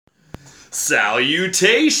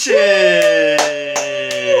Salutations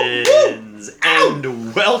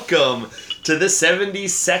and welcome to the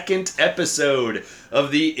 72nd episode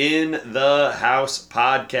of the In the House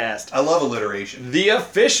podcast. I love alliteration. The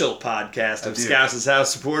official podcast of Scouts'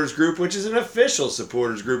 House Supporters Group, which is an official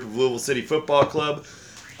supporters group of Louisville City Football Club.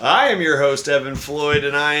 I am your host, Evan Floyd,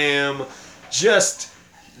 and I am just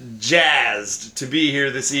jazzed to be here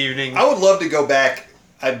this evening. I would love to go back.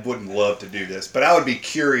 I wouldn't love to do this, but I would be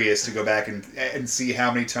curious to go back and see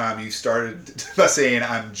how many times you started by saying,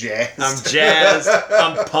 I'm jazzed. I'm jazzed.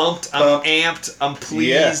 I'm pumped. I'm amped. I'm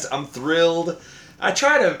pleased. I'm thrilled. I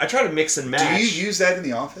try to mix and match. Do you use that in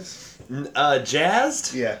the office?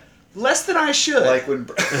 Jazzed? Yeah. Less than I should. Like when...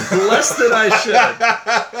 Less than I should.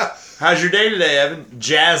 How's your day today, Evan?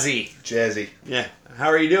 Jazzy. Jazzy. Yeah. How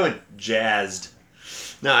are you doing? Jazzed.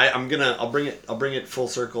 No, I'll bring it full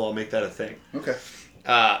circle. I'll make that a thing. Okay.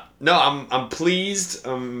 No, I'm pleased.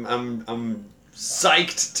 I'm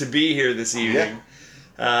psyched to be here this evening.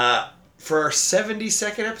 Yeah. For our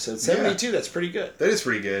 72nd episode. 72, yeah. That's pretty good. That is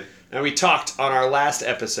pretty good. And we talked on our last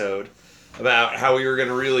episode about how we were going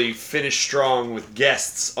to really finish strong with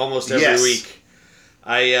guests almost every week.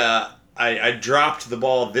 I dropped the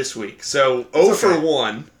ball this week. So 0 for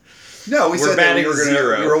 1. No, we're said batting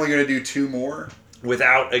that we were only going to do 2 more.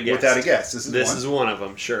 Without a guest. Without a guest. This is one of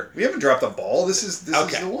them, sure. We haven't dropped the ball. This is the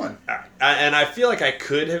one. And I feel like I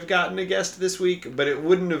could have gotten a guest this week, but I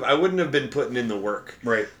wouldn't have been putting in the work.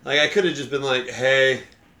 Right. Like I could have just been like, hey,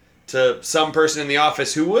 to some person in the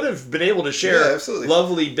office who would have been able to share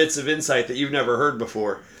lovely bits of insight that you've never heard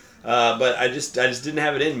before. But I just didn't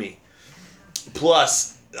have it in me.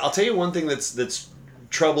 Plus, I'll tell you one thing that's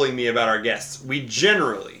troubling me about our guests. We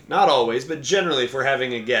generally, not always, but generally, if we're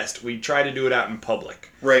having a guest, we try to do it out in public.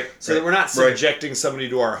 Right. So that we're not subjecting somebody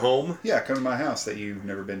to our home. Yeah, come to my house that you've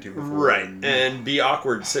never been to before. Right. And be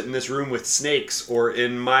awkward, sit in this room with snakes, or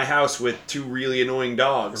in my house with 2 really annoying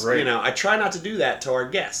dogs. Right. You know, I try not to do that to our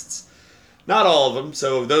guests. Not all of them.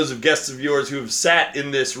 So those guests of yours who have sat in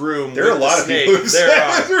this room there are a lot of people who've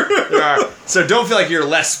sat in this room. There are. So don't feel like you're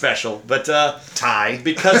less special. But Ty.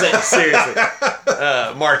 Because seriously.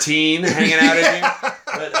 Martine hanging out in here.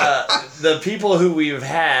 But the people who we've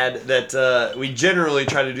had that we generally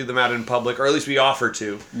try to do them out in public, or at least we offer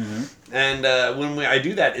to. Mm-hmm. And when I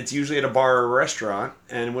do that, it's usually at a bar or a restaurant.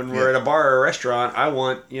 And when we're at a bar or a restaurant, I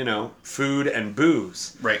want, food and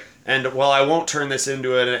booze. Right. And while I won't turn this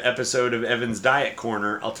into an episode of Evan's Diet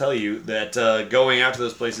Corner, I'll tell you that going out to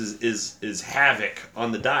those places is havoc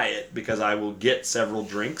on the diet because I will get several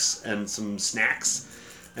drinks and some snacks,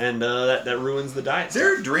 and that ruins the diet.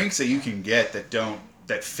 There are drinks that you can get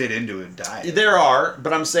that fit into a diet. There are,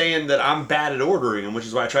 but I'm saying that I'm bad at ordering them, which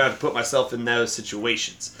is why I try not to put myself in those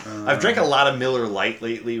situations. I've drank a lot of Miller Lite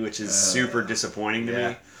lately, which is super disappointing to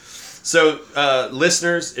me. So,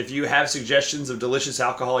 listeners, if you have suggestions of delicious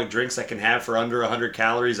alcoholic drinks I can have for under 100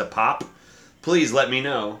 calories a pop, please let me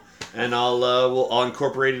know, and I'll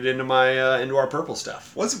incorporate it into into our purple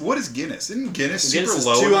stuff. What is Guinness? Isn't Guinness super Guinness is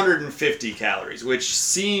low? 250 calories, which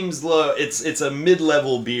seems low. It's a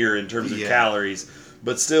mid-level beer in terms of calories,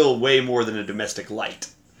 but still way more than a domestic light.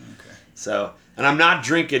 Okay. So, and I'm not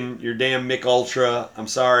drinking your damn Mick Ultra. I'm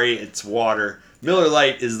sorry, it's water. Miller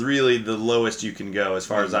Lite is really the lowest you can go as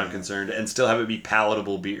far as I'm concerned, and still have it be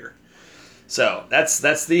palatable beer. So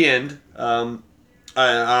that's the end.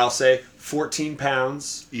 I'll say 14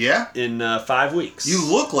 pounds. Yeah. In 5 weeks. You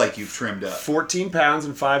look like you've trimmed up. 14 pounds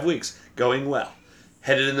in 5 weeks, going well,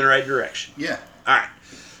 headed in the right direction. Yeah. All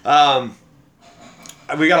right.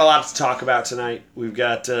 We got a lot to talk about tonight. We've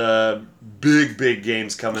got big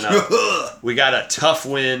games coming up. We got a tough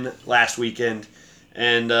win last weekend.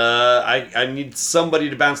 And I need somebody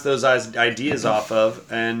to bounce those ideas off of,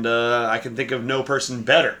 and I can think of no person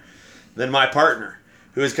better than my partner,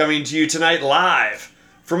 who is coming to you tonight live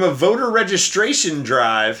from a voter registration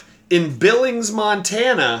drive in Billings,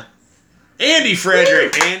 Montana, Andy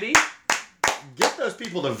Frederick. Woo! Andy, get those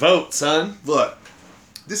people to vote, son. Look,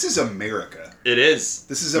 this is America. It is.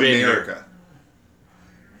 This is America.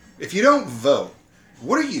 If you don't vote,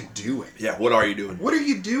 what are you doing? Yeah, what are you doing? What are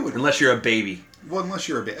you doing? Unless you're a baby. Well, unless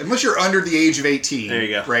you're under the age of 18. There you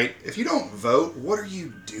go. Right? If you don't vote, what are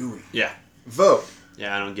you doing? Yeah. Vote.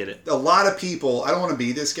 Yeah, I don't get it. A lot of people, I don't want to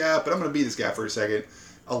be this guy, but I'm going to be this guy for a second.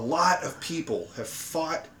 A lot of people have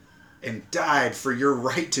fought and died for your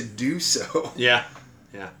right to do so. Yeah.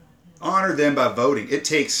 Yeah. Honor them by voting. It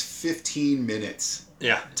takes 15 minutes.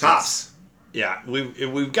 Yeah. Tops. Yeah.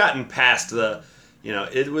 We've gotten past the...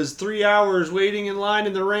 it was 3 hours waiting in line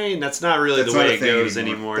in the rain. That's not really the way it goes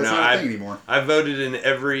anymore. That's not a thing anymore. I voted in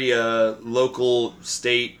every local,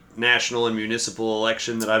 state, national and municipal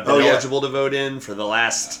election that I've been eligible to vote in for the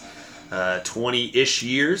last 20-ish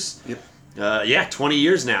years. Yep. 20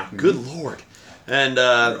 years now. Mm-hmm. Good Lord. And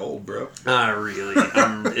you're old, bro. Really,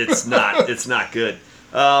 it's not good.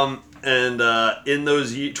 And in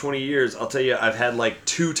those 20 years, I'll tell you, I've had like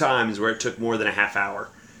 2 times where it took more than a half hour.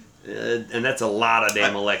 And that's a lot of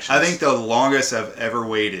damn elections. I think the longest I've ever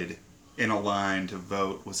waited in a line to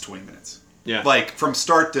vote was 20 minutes. Yeah. Like, from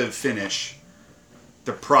start to finish,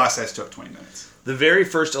 the process took 20 minutes. The very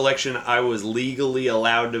first election I was legally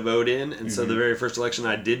allowed to vote in, and so the very first election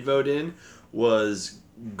I did vote in was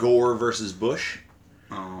Gore versus Bush.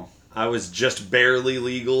 Oh. I was just barely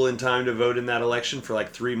legal in time to vote in that election for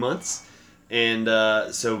like 3 months. And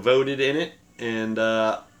so voted in it, and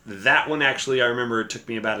that one actually, I remember it took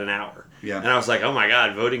me about an hour. Yeah. And I was like, oh my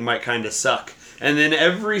God, voting might kind of suck. And then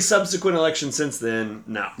every subsequent election since then,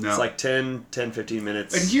 no. It's like 10, 15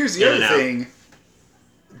 minutes. And here's the other thing.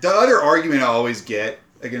 The other argument I always get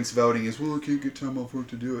against voting is, well, I can't get time off work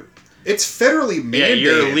to do it. It's federally mandated. Yeah,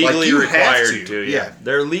 you're legally required to. Yeah.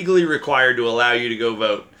 They're legally required to allow you to go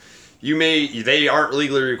vote. They aren't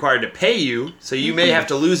legally required to pay you, so you may have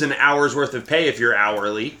to lose an hour's worth of pay if you're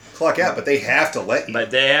hourly. Clock out, but they have to let you. But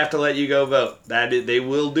they have to let you go vote. They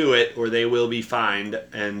will do it, or they will be fined,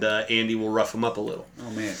 and Andy will rough them up a little. Oh,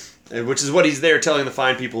 man. Which is what he's there telling the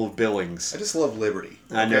fine people of Billings. I just love liberty.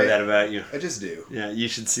 I know that about you. I just do. Yeah, you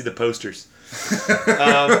should see the posters.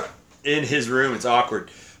 In his room, it's awkward.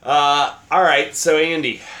 All right, so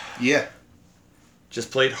Andy. Yeah. Just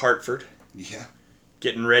played Hartford. Yeah.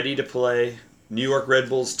 Getting ready to play New York Red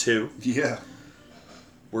Bulls 2. Yeah.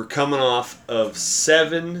 We're coming off of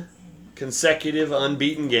 7 consecutive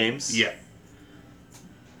unbeaten games. Yeah.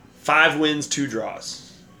 5 wins, 2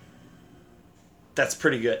 draws. That's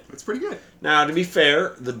pretty good. That's pretty good. Now, to be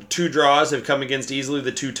fair, the 2 draws have come against easily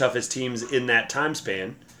the 2 toughest teams in that time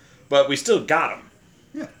span, but we still got them.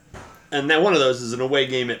 Yeah. And that one of those is an away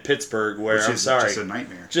game at Pittsburgh where, Which I'm is sorry. just a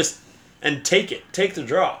nightmare. And take it. Take the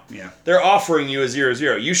draw. Yeah. They're offering you a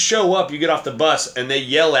 0-0. You show up, you get off the bus, and they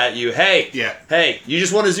yell at you, hey, you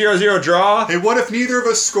just want a 0-0 draw? Hey, what if neither of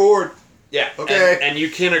us scored? Yeah. Okay. And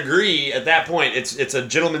you can agree at that point. It's a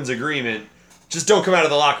gentleman's agreement. Just don't come out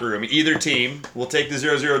of the locker room. Either team will take the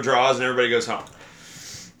 0-0 draws, and everybody goes home.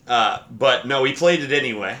 But no, we played it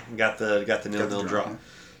anyway and got the 0-0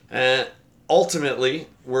 draw. Ultimately,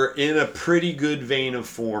 we're in a pretty good vein of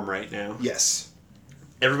form right now. Yes.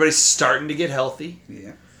 Everybody's starting to get healthy.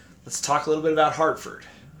 Yeah. Let's talk a little bit about Hartford.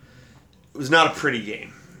 It was not a pretty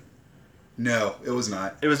game. No, it was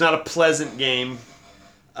not. It was not a pleasant game.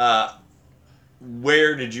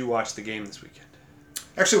 Where did you watch the game this weekend?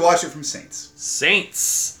 Actually watched it from Saints.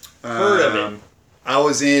 Saints. Heard of it. I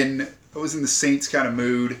was in the Saints kind of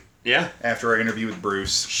mood. Yeah. After our interview with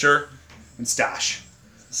Bruce. Sure. And Stash.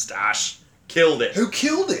 Killed it. Who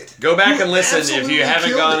killed it? Go back and listen if you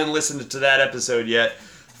haven't gone and listened to that episode yet.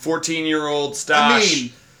 14-year-old Stash,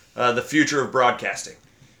 the future of broadcasting.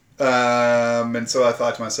 And so I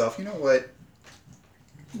thought to myself, you know what?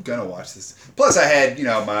 I'm gonna watch this. Plus, I had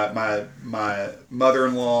my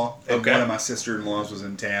mother-in-law and one of my sister-in-laws was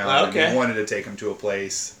in town. Okay. And we wanted to take them to a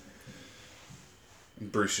place.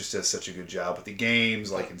 And Bruce just does such a good job with the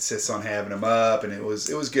games. Like insists on having them up, and it was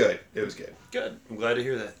good. It was good. Good. I'm glad to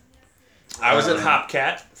hear that. I was at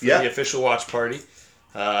Hopcat for the official watch party,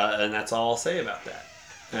 and that's all I'll say about that.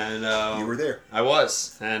 And you were there. I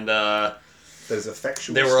was, and that is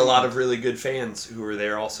effectual. There were a lot of really good fans who were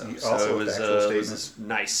there also. Also it was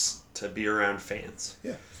nice to be around fans.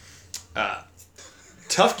 Yeah.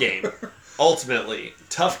 Tough game. Ultimately,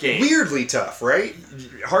 tough game. Weirdly tough, right?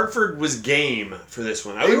 Hartford was game for this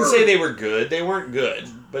one. I wouldn't say they were good. They weren't good,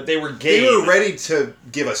 but they were game. They were ready to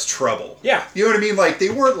give us trouble. Yeah. You know what I mean? Like, they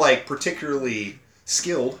weren't, like, particularly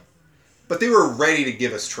skilled, but they were ready to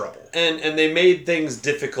give us trouble. And they made things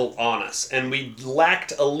difficult on us. And we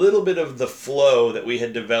lacked a little bit of the flow that we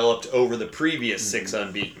had developed over the previous 6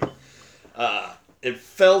 unbeaten. It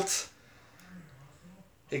felt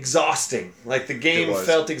exhausting. Like, the game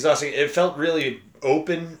felt exhausting. It felt really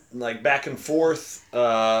open, like back and forth.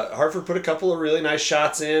 Hartford put a couple of really nice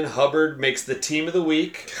shots in. Hubbard makes the team of the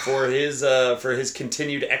week for his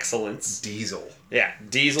continued excellence. Diesel. Yeah,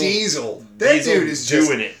 Diesel. That dude is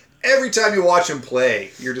doing it. Every time you watch him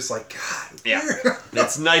play, you're just like, God. Yeah.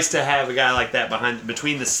 It's nice to have a guy like that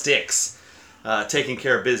between the sticks, taking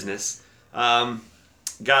care of business.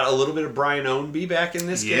 Got a little bit of Brian Ownby back in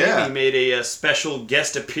this game. He made a special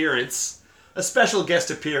guest appearance. A special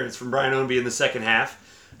guest appearance from Brian Ownby in the second half.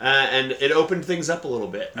 And it opened things up a little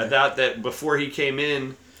bit. I thought that before he came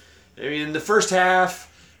in, I mean, the first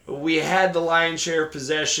half, we had the lion's share of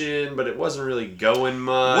possession, but it wasn't really going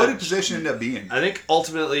much. What did possession end up being? I think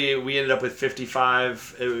ultimately we ended up with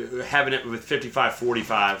 55, having it with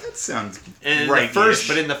 55-45. That sounds right.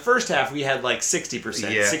 But in the first half, we had like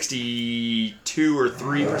 60%, 62 or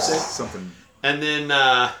 3%. Something. And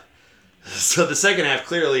then, so the second half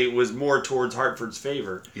clearly was more towards Hartford's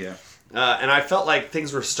favor. Yeah. And I felt like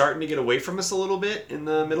things were starting to get away from us a little bit in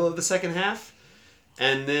the middle of the second half.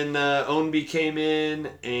 And then Ownby came in,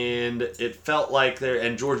 and it felt like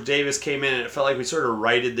and George Davis came in, and it felt like we sort of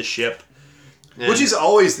righted the ship. Which is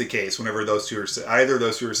always the case whenever either of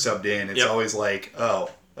those two are subbed in. It's always like, oh,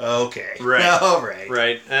 okay. Right. All right.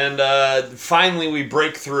 Right. And finally we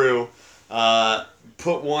break through,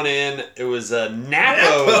 put one in. It was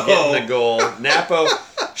Napo getting the goal. Napo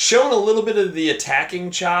showing a little bit of the attacking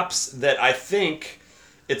chops that I think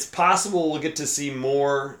it's possible we'll get to see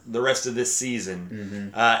more the rest of this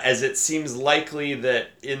season, as it seems likely that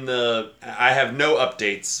I have no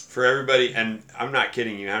updates for everybody, and I'm not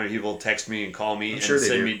kidding you. How many people text me and call me and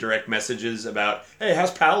send me direct messages about, hey,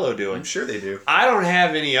 how's Paolo doing? I'm sure they do. I don't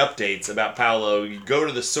have any updates about Paolo. You go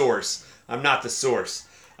to the source. I'm not the source.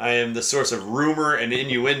 I am the source of rumor and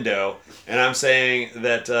innuendo, and I'm saying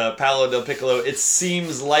that Paolo Del Piccolo, it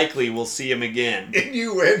seems likely we'll see him again.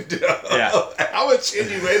 Innuendo? Yeah. How much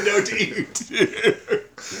innuendo do you do?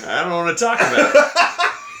 I don't want to talk about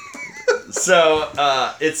it. So,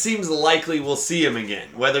 it seems likely we'll see him again,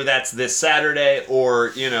 whether that's this Saturday or,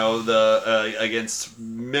 the against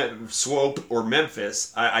Swope or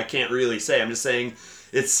Memphis. I can't really say. I'm just saying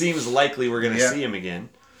it seems likely we're going to see him again.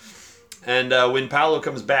 And when Paolo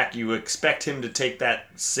comes back, you expect him to take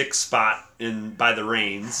that 6th spot by the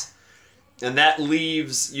reins. And that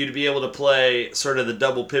leaves you to be able to play sort of the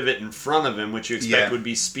double pivot in front of him, which you expect would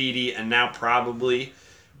be Speedy, and now probably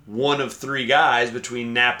one of 3 guys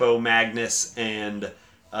between Napo, Magnus, and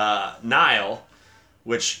Nile,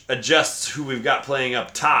 which adjusts who we've got playing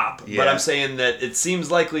up top. Yeah. But I'm saying that it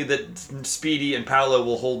seems likely that Speedy and Paolo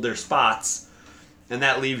will hold their spots. And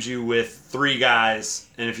that leaves you with 3 guys.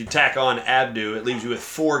 And if you tack on Abdu, it leaves you with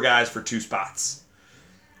 4 guys for 2 spots.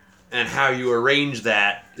 And how you arrange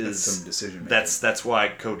that is some decision making. That's why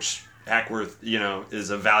Coach Hackworth, is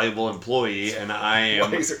a valuable employee, and I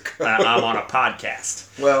am. I'm on a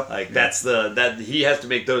podcast. Well, that's that he has to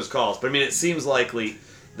make those calls. But I mean, it seems likely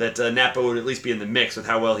that Napo would at least be in the mix with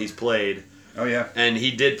how well he's played. Oh, yeah. And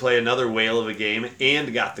he did play another whale of a game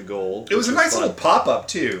and got the goal. It was a nice little pop-up,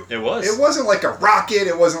 too. It was. It wasn't like a rocket.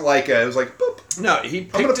 It wasn't like it was like, boop. No, he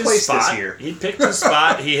picked his spot. He picked his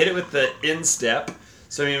spot. He hit it with the instep.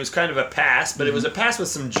 So, I mean, it was kind of a pass, but it was a pass with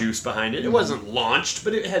some juice behind it. It wasn't launched,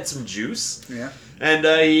 but it had some juice. Yeah. And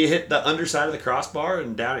he hit the underside of the crossbar,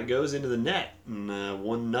 and down it goes into the net. And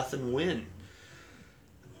 1-0 win.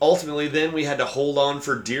 Ultimately, then, we had to hold on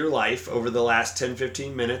for dear life over the last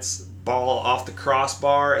 10-15 minutes. Ball off the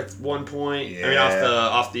crossbar at one point. Yeah. I mean,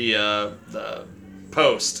 off the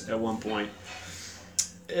post at one point.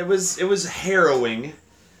 It was harrowing,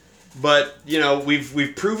 but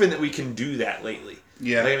we've proven that we can do that lately.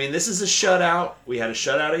 Yeah. I mean, this is a shutout. We had a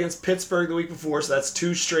shutout against Pittsburgh the week before, so that's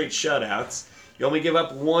 2 straight shutouts. You only give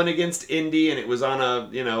up 1 against Indy, and it was on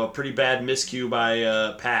a pretty bad miscue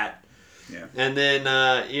by Pat. Yeah. And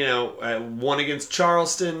then 1 against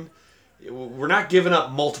Charleston. We're not giving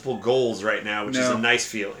up multiple goals right now, which is a nice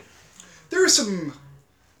feeling. There are some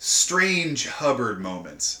strange Hubbard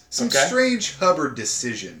moments. Some strange Hubbard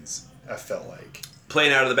decisions, I felt like.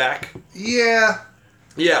 Playing out of the back? Yeah.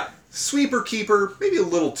 Yeah. Sweeper, keeper, maybe a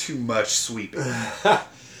little too much sweeping.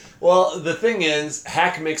 Well, the thing is,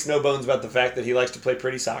 Hack makes no bones about the fact that he likes to play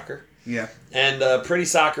pretty soccer. Yeah. And pretty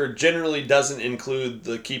soccer generally doesn't include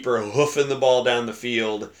the keeper hoofing the ball down the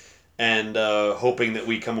field and hoping that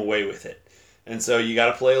we come away with it. And so you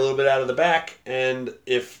got to play a little bit out of the back. And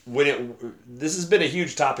this has been a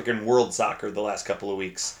huge topic in world soccer the last couple of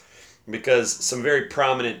weeks, because some very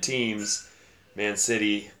prominent teams, Man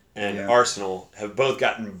City and Arsenal, have both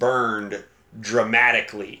gotten burned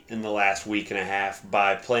dramatically in the last week and a half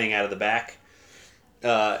by playing out of the back.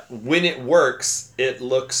 When it works, it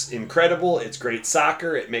looks incredible. It's great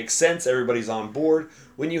soccer. It makes sense. Everybody's on board.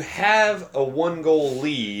 When you have a 1-goal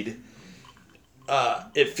lead,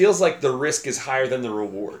 it feels like the risk is higher than the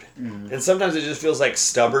reward. Mm. And sometimes it just feels like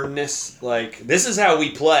stubbornness. Like, this is how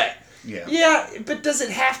we play. Yeah. Yeah, but does it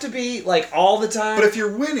have to be, like, all the time? But if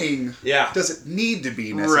you're winning, does it need to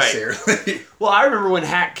be necessarily? Right. Well, I remember when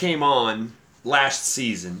Hack came on last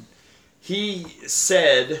season, he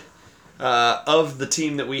said, of the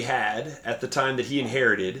team that we had at the time that he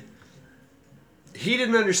inherited, he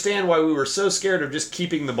didn't understand why we were so scared of just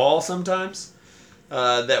keeping the ball sometimes.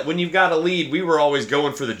 that when you've got a lead, we were always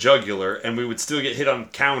going for the jugular, and we would still get hit on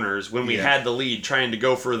counters when we had the lead, trying to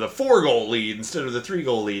go for the 4-goal lead instead of the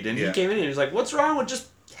 3-goal lead. And he came in and he was like, what's wrong with just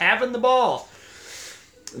having the ball?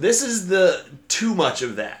 This is the too much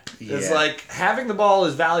of that. Yeah. It's like having the ball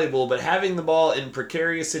is valuable, but having the ball in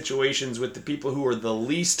precarious situations with the people who are the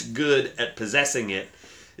least good at possessing it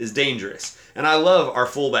is dangerous. And I love our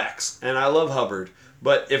fullbacks, and I love Hubbard.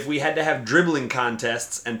 But if we had to have dribbling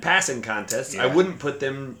contests and passing contests, I wouldn't put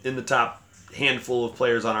them in the top handful of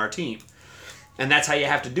players on our team. And that's how you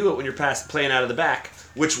have to do it when you're playing out of the back,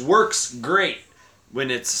 which works great when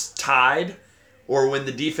it's tied or when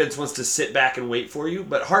the defense wants to sit back and wait for you.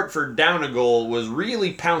 But Hartford down a goal was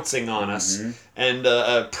really pouncing on us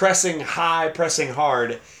and pressing high, pressing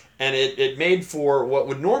hard. And it made for what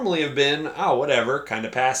would normally have been, whatever, kind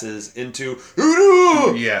of passes into,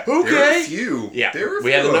 yeah, okay. There were a few. Yeah,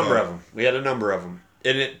 we had a number of them. We had a number of them.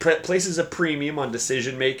 And it places a premium on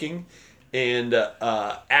decision-making and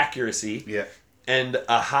accuracy. Yeah. And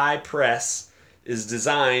a high press is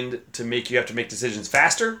designed to make you have to make decisions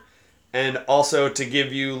faster and also to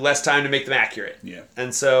give you less time to make them accurate. Yeah.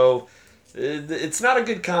 And so it's not a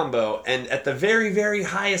good combo. And at the very, very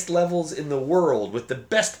highest levels in the world, with the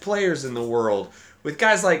best players in the world, with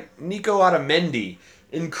guys like Nico Otamendi,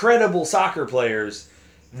 incredible soccer players,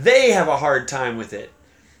 they have a hard time with it.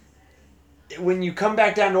 When you come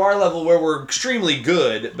back down to our level where we're extremely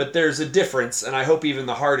good, but there's a difference, and I hope even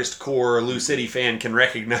the hardest core LouCity fan can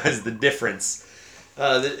recognize the difference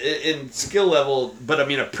in skill level. But I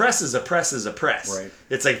mean, a press is a press is a press. Right.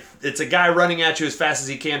 It's a guy running at you as fast as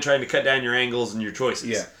he can, trying to cut down your angles and your choices.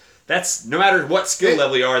 Yeah. That's no matter what skill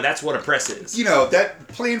level you are. That's what a press is. You know, that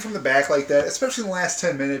playing from the back like that, especially in the last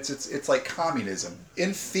 10 minutes, it's like communism.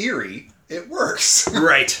 In theory, it works.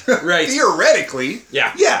 Right. Theoretically,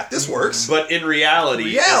 yeah, this works. But in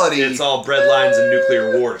reality, it's all bread lines and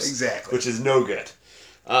nuclear wars. Exactly. Which is no good.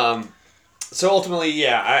 So ultimately,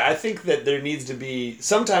 I think that there needs to be,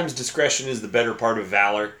 sometimes discretion is the better part of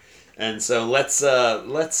valor. And so let's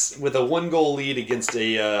with a 1-goal lead against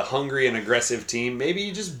a hungry and aggressive team, maybe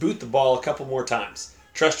you just boot the ball a couple more times.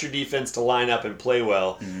 Trust your defense to line up and play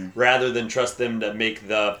well, rather than trust them to make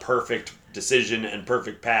the perfect decision and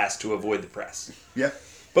perfect pass to avoid the press. Yeah.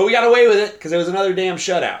 But we got away with it because it was another damn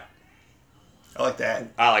shutout. I like that.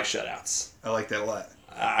 I like shutouts. I like that a lot.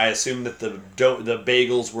 I assume that the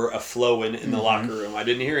bagels were a-flowing in the locker room. I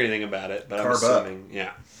didn't hear anything about it, but I'm assuming,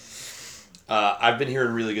 yeah. I've been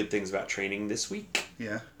hearing really good things about training this week.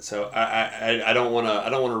 Yeah. So I don't want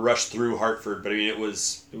to rush through Hartford, but I mean it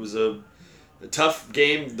was a tough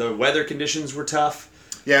game. The weather conditions were tough.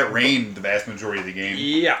 Yeah, it rained the vast majority of the game.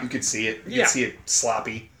 Yeah. You could see it. You could see it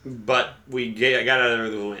sloppy. But we got out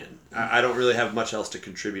of the win. I don't really have much else to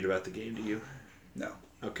contribute about the game. Do you? No.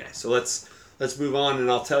 Okay, so let's move on,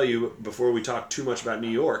 and I'll tell you before we talk too much about New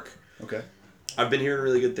York. Okay. I've been hearing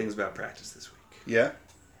really good things about practice this week. Yeah?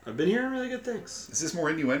 I've been hearing really good things. Is this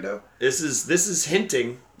more innuendo? This is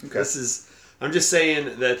hinting. Okay. I'm just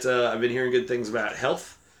saying that I've been hearing good things about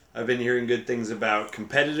health. I've been hearing good things about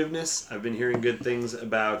competitiveness. I've been hearing good things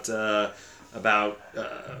about the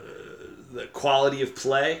quality of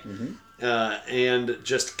play. And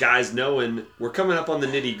just guys knowing we're coming up on the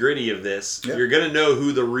nitty gritty of this. Yep. You're going to know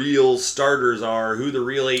who the real starters are, who the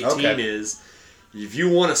real 18 is. If you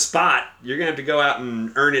want a spot, you're going to have to go out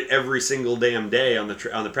and earn it every single damn day on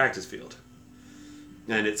the practice field.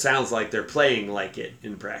 And it sounds like they're playing like it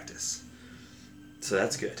in practice. So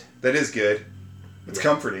that's good. That is good. It's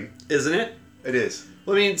comforting. Isn't it? It is.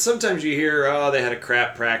 Well, I mean, sometimes you hear, they had a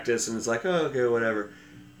crap practice, and it's like, okay, whatever.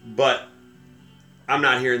 But I'm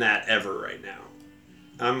not hearing that ever right now.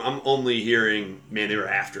 I'm only hearing, man, they were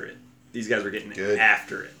after it. These guys were getting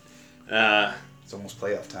after it. It's almost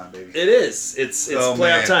playoff time, baby. It is. It's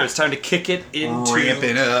playoff time. It's time to kick it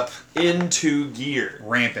ramping up into gear.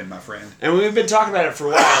 Ramping, my friend. And we've been talking about it for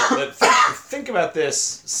a while. But think about this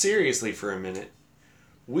seriously for a minute.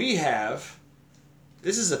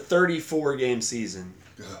 This is a 34-game season.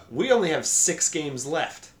 We only have 6 games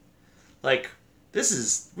left.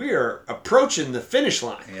 We are approaching the finish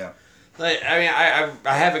line. Yeah. I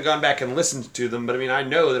haven't gone back and listened to them, but I mean, I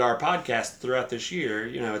know that our podcast throughout this year,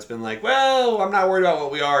 it's been like, well, I'm not worried about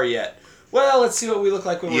what we are yet. Well, let's see what we look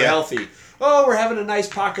like when we're healthy. Oh, we're having a nice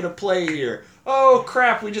pocket of play here. Oh,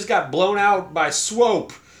 crap, we just got blown out by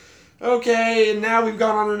Swope. Okay, and now we've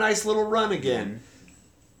gone on a nice little run again.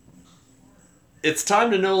 It's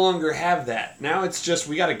time to no longer have that. Now it's just,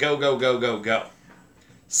 we got to go, go, go, go, go.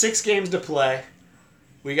 6 games to play.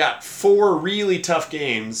 We got 4 really tough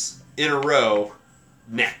games in a row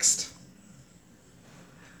next.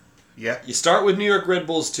 Yeah. You start with New York Red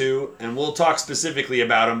Bulls 2, and we'll talk specifically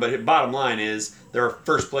about them, but bottom line is they're a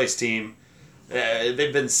first-place team.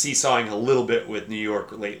 They've been seesawing a little bit with New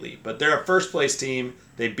York lately, but they're a first-place team.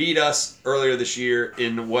 They beat us earlier this year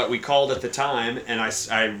in what we called at the time, and I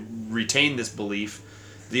retain this belief,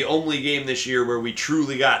 the only game this year where we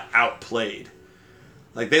truly got outplayed.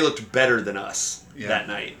 Like, they looked better than us that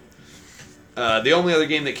night. The only other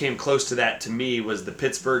game that came close to that to me was the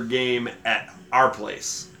Pittsburgh game at our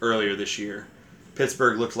place earlier this year.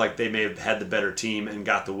 Pittsburgh looked like they may have had the better team and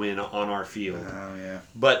got the win on our field. Oh, yeah.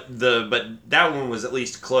 But that one was at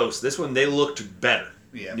least close. This one, they looked better.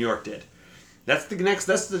 Yeah. New York did. That's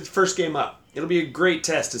the first game up. It'll be a great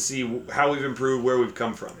test to see how we've improved, where we've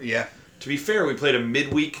come from. Yeah. To be fair, we played a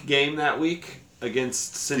midweek game that week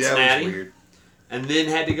against Cincinnati. Yeah, it was weird. And then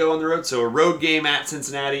had to go on the road. So a road game at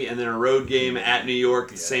Cincinnati and then a road game at New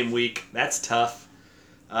York the same week. That's tough.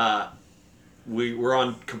 We're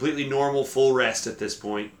on completely normal full rest at this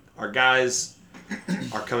point. Our guys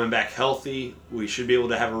are coming back healthy. We should be able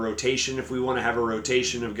to have a rotation if we want to have a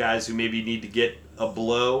rotation of guys who maybe need to get a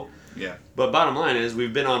blow. Yeah. But bottom line is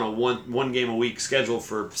we've been on a one game a week schedule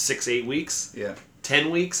for 6-8 weeks. Yeah.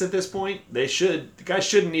 10 weeks at this point. The guys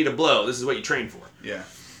shouldn't need a blow. This is what you train for. Yeah.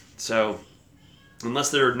 So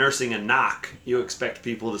unless they're nursing a knock, you expect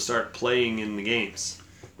people to start playing in the games.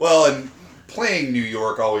 Well, and playing New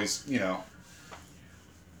York always,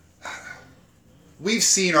 we've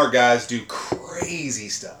seen our guys do crazy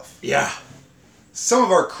stuff. Yeah. Some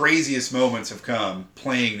of our craziest moments have come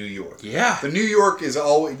playing New York. Yeah. The New York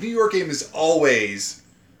game is always,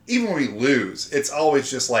 even when we lose, it's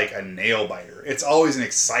always just like a nail biter. It's always an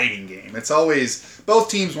exciting game. It's always,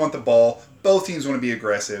 both teams want the ball. Both teams want to be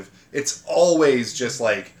aggressive. It's always just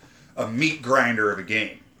like a meat grinder of a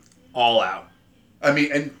game. All out. I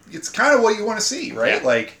mean, and it's kind of what you want to see, right? Yeah.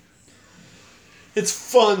 Like, it's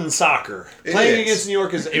fun soccer. Playing is. against New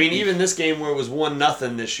York is, even this game where it was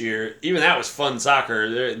 1-0 this year, even that was fun soccer.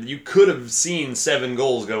 You could have seen 7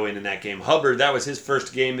 goals go in that game. Hubbard, that was his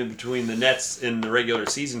first game in between the nets in the regular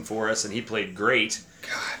season for us, and he played great.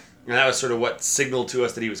 God. And that was sort of what signaled to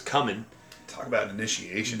us that he was coming. Talk about an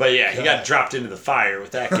initiation. But yeah, he got dropped into the fire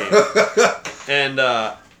with that game.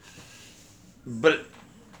 But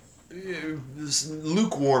this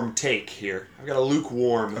lukewarm take here. I've got a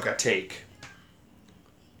lukewarm take.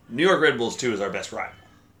 New York Red Bulls 2 is our best rival.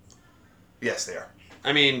 Yes, they are.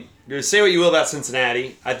 I mean, say what you will about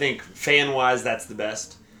Cincinnati. I think fan-wise, that's the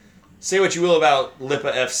best. Say what you will about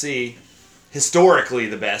Lipa FC. Historically,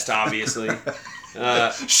 the best, obviously.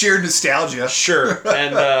 Sheer nostalgia. Sure.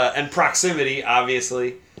 And proximity,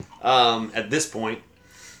 obviously, at this point.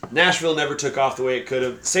 Nashville never took off the way it could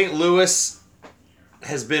have. St. Louis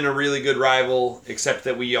has been a really good rival, except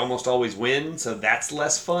that we almost always win, so that's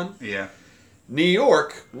less fun. Yeah. New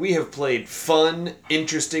York, we have played fun,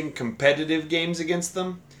 interesting, competitive games against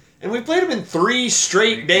them. And we've played them in 3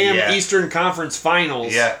 straight damn Eastern Conference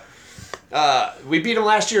finals. Yeah. We beat them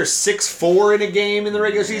last year 6-4 in a game in the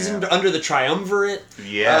regular season under the triumvirate.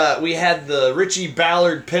 Yeah. We had the Richie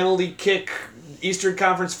Ballard penalty kick Eastern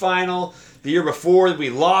Conference final. The year before, we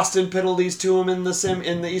lost in penalties to them in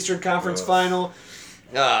the Eastern Conference final.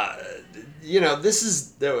 This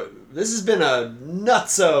has been a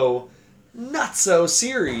nutso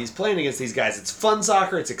series playing against these guys. It's fun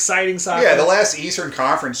soccer. It's exciting soccer. Yeah, the last Eastern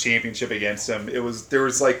Conference championship against them, there was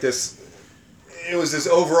this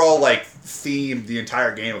overall like theme the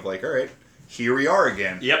entire game of like, all right, here we are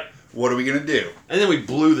again. Yep. What are we gonna do? And then we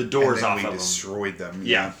blew the doors off of them. We destroyed them.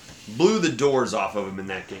 Yeah. Blew the doors off of them in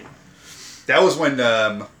that game. That was when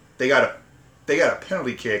they got a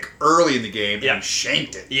penalty kick early in the game and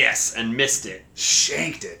shanked it. Yes, and missed it.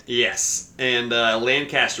 Shanked it. Yes. And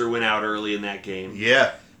Lancaster went out early in that game.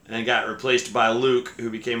 Yeah. And got replaced by Luke, who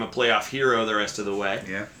became a playoff hero the rest of the way.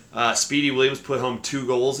 Yeah. Speedy Williams put home 2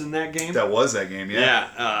 goals in that game. That was that game, yeah.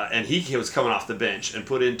 Yeah, and he was coming off the bench and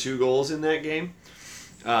put in 2 goals in that game.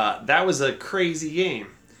 That was a crazy game.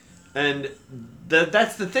 And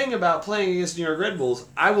that's the thing about playing against New York Red Bulls.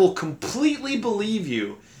 I will completely believe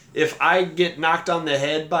you if I get knocked on the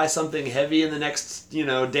head by something heavy in the next,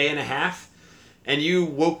 day and a half, and you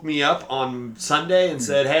woke me up on Sunday and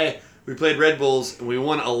said, hey, we played Red Bulls and we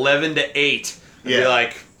won 11-8. I'd be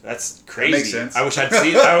like, that's crazy. That makes sense. I wish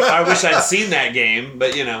I'd seen that game,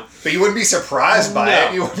 but But you wouldn't be surprised by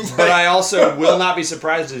it. You wouldn't But I also will not be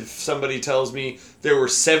surprised if somebody tells me there were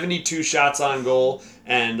 72 shots on goal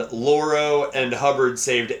and Loro and Hubbard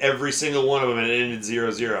saved every single one of them and it ended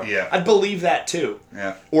 0-0. Yeah. I'd believe that too.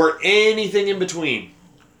 Yeah. Or anything in between.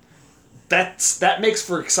 That makes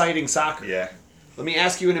for exciting soccer. Yeah. Let me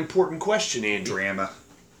ask you an important question, Andy. Drama.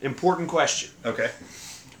 Important question. Okay.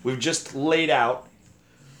 We've just laid out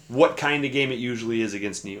what kind of game it usually is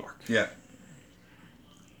against New York. Yeah.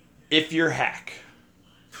 If you're Hack,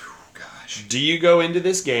 gosh, do you go into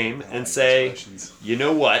this game and say, you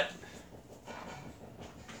know what?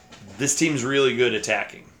 This team's really good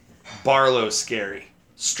attacking. Barlow's scary.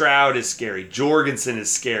 Stroud is scary. Jorgensen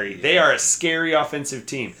is scary. They are a scary offensive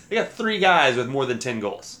team. They got 3 guys with more than 10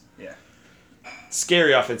 goals. Yeah.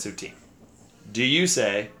 Scary offensive team. Do you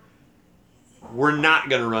say, we're not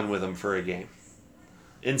going to run with them for a game?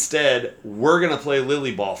 Instead, we're going to play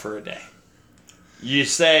Lily Ball for a day. You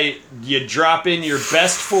say, you drop in your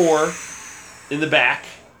best 4 in the back.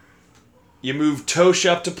 You move Tosh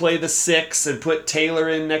up to play the 6 and put Taylor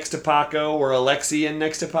in next to Paco or Alexi in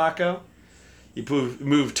next to Paco. You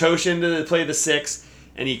move Tosh into to play the 6,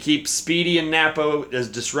 and you keep Speedy and Napo as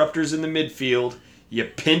disruptors in the midfield. You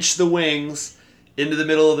pinch the wings into the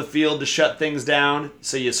middle of the field to shut things down.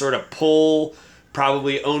 So you sort of pull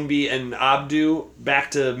probably Onbi and Abdu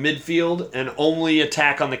back to midfield and only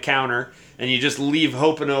attack on the counter. And you just leave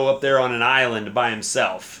Hopino up there on an island by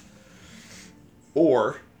himself.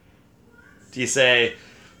 Or do you say,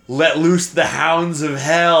 let loose the hounds of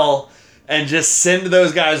hell and just send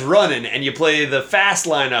those guys running, and you play the fast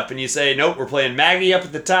lineup and you say, nope, we're playing Maggie up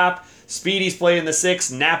at the top, Speedy's playing the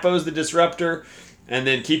 6, Napo's the disruptor, and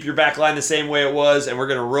then keep your back line the same way it was, and we're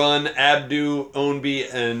going to run Abdu,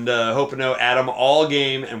 Onbi, and Hopino at them all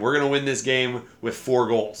game, and we're going to win this game with 4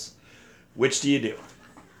 goals. Which do you do?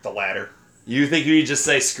 The latter. You think you just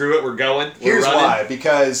say, screw it, we're going? Here's why.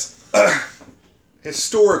 Because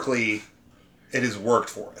historically, it has worked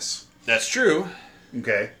for us. That's true.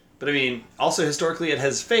 Okay. But I mean, also historically, it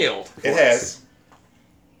has failed. It has.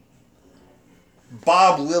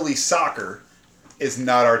 Bob Lilly soccer is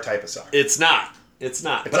not our type of soccer. It's not. It's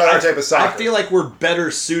not. It's not our type of soccer. I feel like we're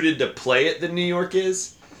better suited to play it than New York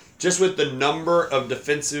is, just with the number of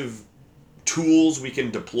defensive tools we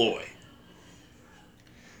can deploy.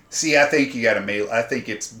 See, I think you got to I think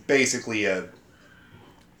it's basically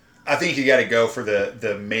I think you got to go for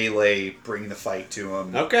the melee, bring the fight to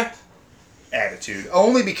them. Okay. Attitude.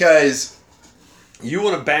 Only because you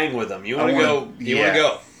want to bang with them. You want to go. You want to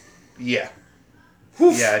go. Yeah.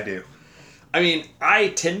 Oof. Yeah, I do. I mean, I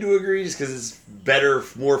tend to agree just because it's better,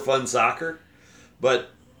 more fun soccer. But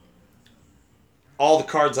all the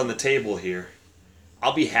cards on the table here,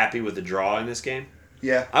 I'll be happy with the draw in this game.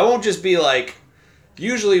 Yeah. I won't just be like,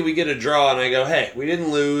 usually we get a draw and I go, hey, we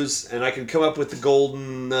didn't lose, and I can come up with the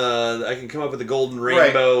golden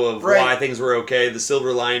rainbow of why things were okay, the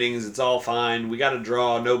silver linings, it's all fine, we got a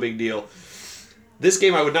draw, no big deal. This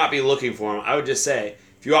game I would not be looking for them. I would just say,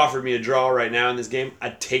 if you offered me a draw right now in this game,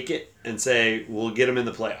 I'd take it and say, we'll get them in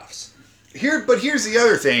the playoffs. But here's the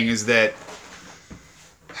other thing is that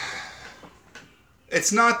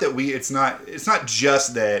it's not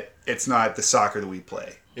just that it's not the soccer that we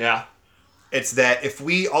play. Yeah. It's that if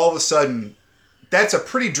we all of a sudden, that's a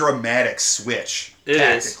pretty dramatic switch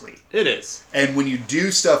tactically. It is. And when you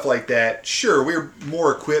do stuff like that, sure, we're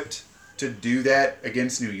more equipped to do that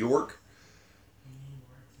against New York.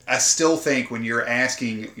 I still think when you're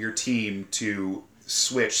asking your team to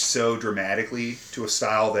switch so dramatically to a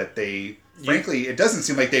style that frankly, it doesn't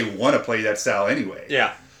seem like they want to play that style anyway.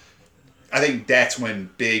 Yeah. I think that's when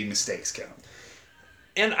big mistakes come.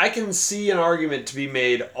 And I can see an argument to be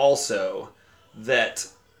made also that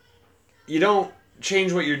you don't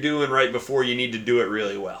change what you're doing right before you need to do it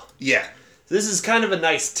really well. Yeah. This is kind of a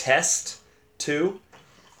nice test, too,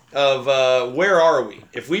 of where are we?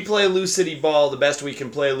 If we play LouCity ball the best we can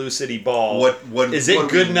play LouCity ball, is it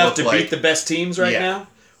good enough to beat the best teams right now?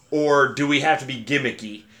 Or do we have to be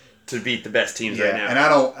gimmicky to beat the best teams right now? And I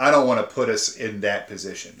don't want to put us in that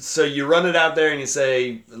position. So you run it out there and you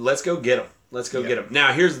say, let's go get them. Let's go get them.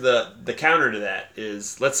 Now, here's the counter to that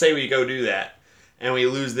is, let's say we go do that, and we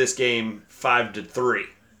lose this game 5-3,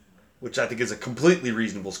 which I think is a completely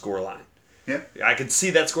reasonable scoreline. Yeah. I could see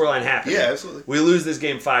that scoreline happening. Yeah, absolutely. We lose this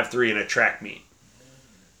game 5-3 in a track meet.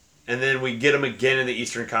 And then we get them again in the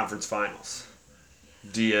Eastern Conference Finals.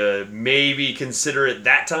 Do you maybe consider it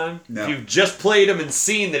that time? No. If you've just played them and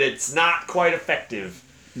seen that it's not quite effective.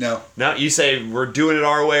 No. No, you say we're doing it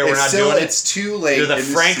our way or we're not doing it. It's too late. You're the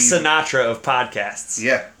Frank Sinatra of podcasts.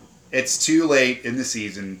 Yeah. It's too late in the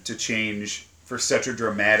season to change for such a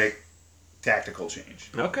dramatic tactical change.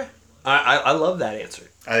 Okay. I love that answer.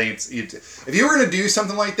 I think if you were going to do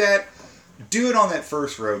something like that, do it on that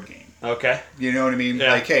first road game. Okay. You know what I mean?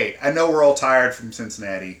 Yeah. Like, hey, I know we're all tired from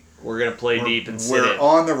Cincinnati. We're going to play deep and sit We're in.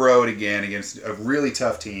 on the road again against a really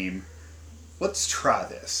tough team. Let's try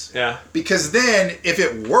this. Yeah. Because then, if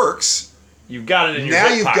it works, you've got it in your now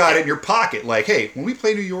hip you've pocket. got it in your pocket. Like, hey, when we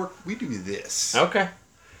play New York, we do this. Okay.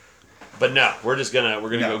 But no, we're gonna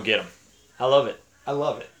go get them. I love it.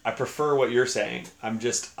 I prefer what you're saying.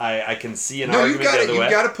 I can see an argument the other way.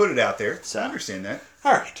 You've got to put it out there. So, I understand that.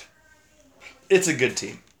 All right. It's a good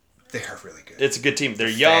team. They are really good. It's a good team. They're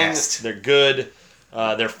young. Fast. They're good.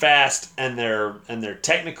 They're fast and they're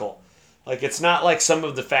technical. Like it's not like some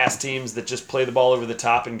of the fast teams that just play the ball over the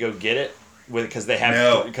top and go get it because they have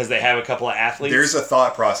a couple of athletes. There's a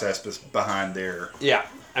thought process behind their. Yeah.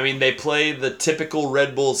 I mean, they play the typical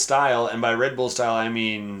Red Bull style, and by Red Bull style, I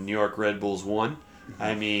mean New York Red Bulls 1.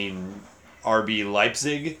 I mean RB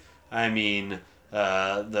Leipzig. I mean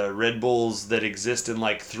the Red Bulls that exist in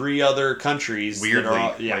like 3 other countries.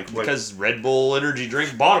 Weirdly. Because Red Bull energy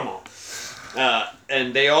drink bought them all.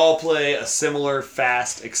 And they all play a similar,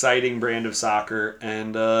 fast, exciting brand of soccer,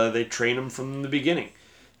 and they train them from the beginning.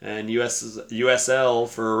 And USL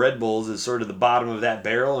for Red Bulls is sort of the bottom of that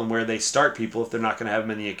barrel and where they start people if they're not going to have them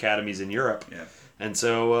in the academies in Europe. Yeah. And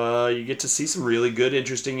so you get to see some really good,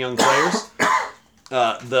 interesting young players.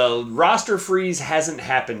 The roster freeze hasn't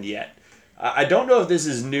happened yet. I don't know if this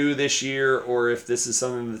is new this year or if this is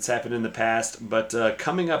something that's happened in the past, but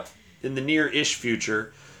coming up in the near-ish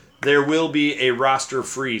future, there will be a roster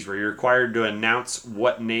freeze where you're required to announce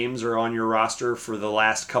what names are on your roster for the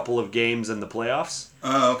last couple of games in the playoffs.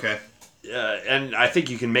 Oh, okay. And I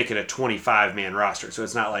think you can make it a 25-man roster, so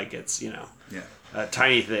it's not like it's, a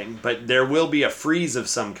tiny thing. But there will be a freeze of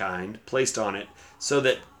some kind placed on it so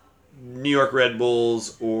that New York Red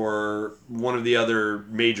Bulls or one of the other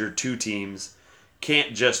major 2 teams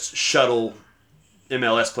can't just shuttle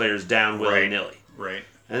MLS players down willy-nilly. Right.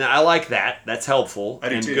 And I like that. That's helpful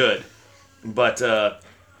and good. But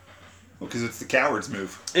because it's the coward's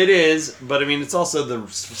move. It is, but I mean, it's also the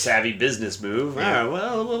savvy business move. Yeah. All right,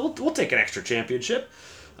 well, we'll take an extra championship.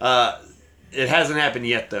 It hasn't happened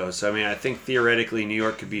yet, though. So I mean, I think theoretically New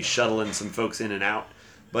York could be shuttling some folks in and out,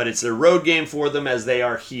 but it's a road game for them as they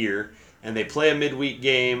are here, and they play a midweek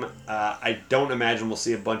game. I don't imagine we'll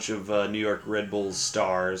see a bunch of New York Red Bulls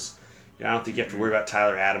stars. I don't think you have to worry about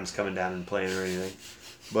Tyler Adams coming down and playing or anything.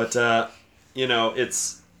 But,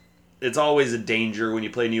 it's always a danger when you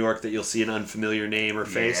play New York that you'll see an unfamiliar name or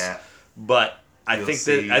face. Yeah. But I think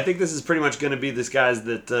this is pretty much going to be this guys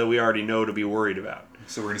that we already know to be worried about.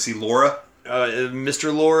 So we're going to see Laura?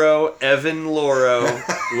 Mr. Loro, Evan Loro,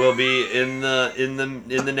 will be in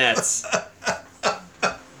the nets.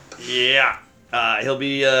 Yeah. He'll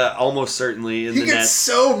be almost certainly in the net. He gets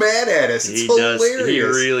so mad at us. It's hilarious. He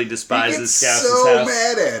really despises Scouts' house. He gets so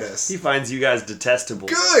mad at us. He finds you guys detestable.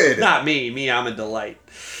 Good. Not me. Me, I'm a delight.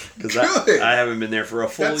 Because I haven't been there for a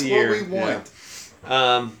full year. That's what we want.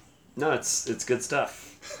 Yeah. No, it's good stuff.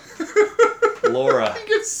 Laura. He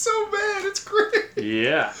gets so mad. It's great.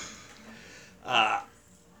 Yeah.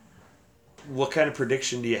 What kind of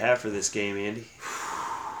prediction do you have for this game, Andy?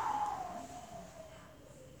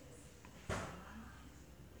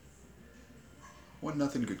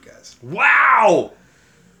 1-0 good guys. Wow!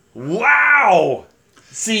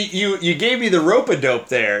 See, you gave me the rope-a-dope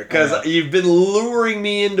there, because you've been luring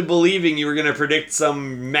me into believing you were going to predict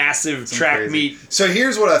some massive track meet. So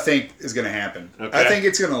here's what I think is going to happen. Okay. I think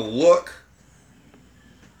it's going to look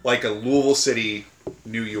like a Louisville City,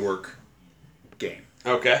 New York game.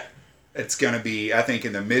 Okay. It's going to be, I think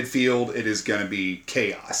in the midfield, it is going to be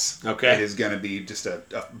chaos. Okay. It is going to be just a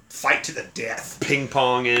fight to the death. Ping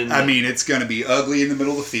pong in. I mean, it's going to be ugly in the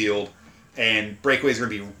middle of the field, and breakaways are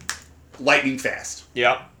going to be lightning fast.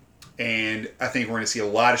 Yep. And I think we're going to see a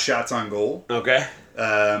lot of shots on goal. Okay.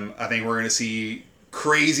 I think we're going to see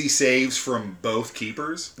crazy saves from both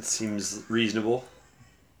keepers. It seems reasonable.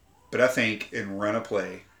 But I think in run of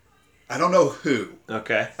play, I don't know who.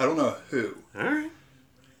 Okay. I don't know who. All right.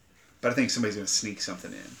 But I think somebody's going to sneak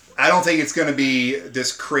something in. I don't think it's going to be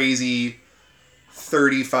this crazy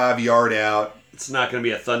 35-yard out. It's not going to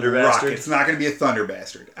be a thunder bastard. It's not going to be a thunder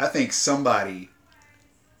bastard. I think somebody.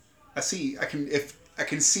 I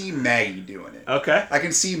can see Maggie doing it. Okay. I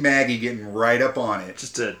can see Maggie getting right up on it.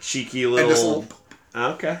 Just a cheeky little.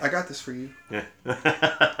 Okay. I got this for you. Yeah.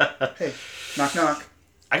 Hey, knock knock.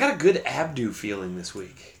 I got a good Abdu feeling this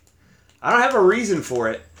week. I don't have a reason for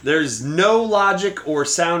it. There's no logic or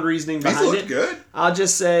sound reasoning behind it. He's looked good. I'll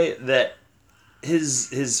just say that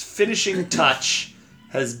his finishing touch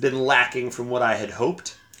has been lacking from what I had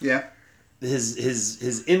hoped. Yeah.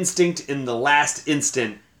 His instinct in the last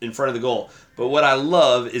instant in front of the goal. But what I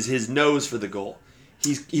love is his nose for the goal.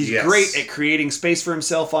 He's great at creating space for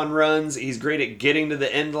himself on runs. He's great at getting to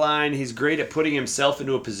the end line. He's great at putting himself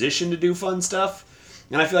into a position to do fun stuff.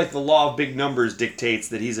 And I feel like the law of big numbers dictates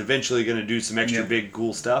that he's eventually going to do some extra big,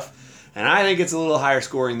 cool stuff. And I think it's a little higher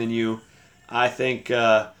scoring than you. I think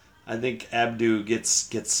I think Abdu gets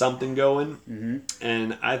something going,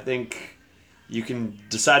 and I think you can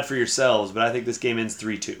decide for yourselves, but I think this game ends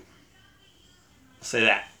 3-2. I'll say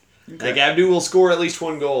that. Okay. I think Abdu will score at least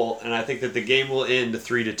one goal, and I think that the game will end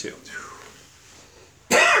 3-2.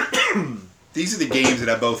 These are the games that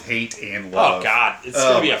I both hate and love. Oh, God. It's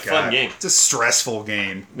going to be a fun game. It's a stressful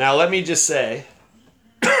game. Now, let me just say,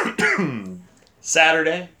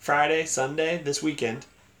 Saturday, Friday, Sunday, this weekend,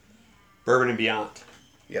 Bourbon and Beyond.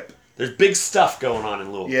 Yep. There's big stuff going on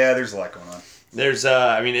in Louisville. Yeah, there's a lot going on. There's,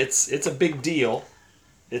 it's a big deal.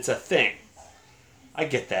 It's a thing. I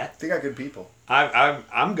get that. They got good people.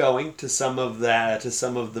 I'm going to some of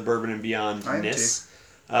the Bourbon and Beyond-ness.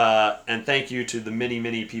 And thank you to the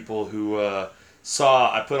many people who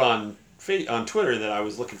saw. I put on Twitter that I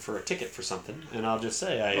was looking for a ticket for something, and I'll just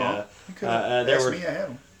say there were. Me, I have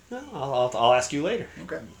them. No, I'll ask you later.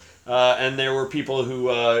 Okay. And there were people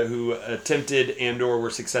who attempted and/or were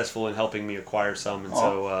successful in helping me acquire some, and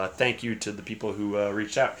so thank you to the people who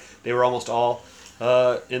reached out. They were almost all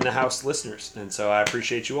in the house listeners, and so I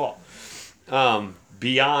appreciate you all.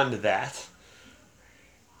 Beyond that,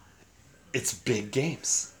 it's big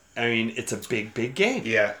games. I mean, it's a big game.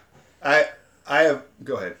 Yeah, I have.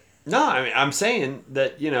 Go ahead. No, I mean, I'm saying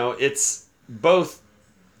that it's both.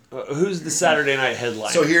 Who's the Saturday night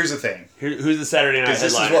headliner? So here's the thing. Who's the Saturday night headliner?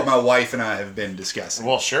 Because this is what my wife and I have been discussing.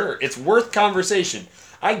 Well, sure. It's worth conversation.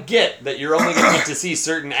 I get that you're only going to get to see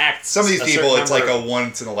certain acts. Some of these people, it's like a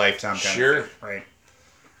once-in-a-lifetime kind of thing.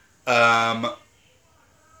 Right.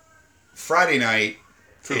 Friday night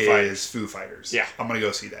is Foo Fighters. Yeah. I'm going to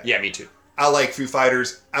go see that. Yeah, me too. I like Foo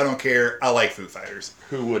Fighters. I don't care. I like Foo Fighters.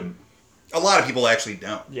 Who wouldn't? A lot of people actually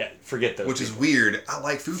don't. Yeah, forget those Which people. Is weird. I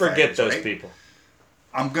like Foo Fighters. Forget those people.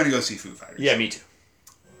 I'm going to go see Foo Fighters. Yeah, me too.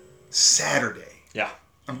 Saturday. Yeah.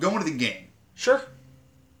 I'm going to the game. Sure.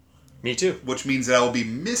 Me too. Which means that I will be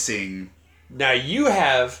missing... Now you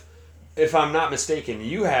have, if I'm not mistaken,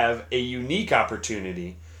 you have a unique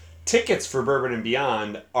opportunity. Tickets for Bourbon and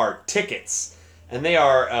Beyond are tickets. And they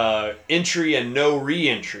are entry and no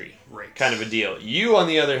re-entry. Right. Kind of a deal. You, on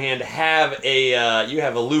the other hand, have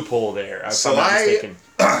a loophole there. If I'm not mistaken.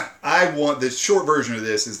 I want the short version of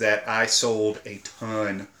this is that I sold a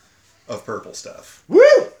ton of purple stuff. Woo!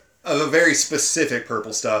 Of a very specific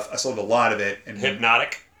purple stuff. I sold a lot of it. And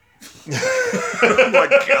Hypnotic. Oh my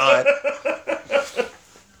God!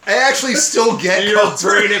 I actually still get. You're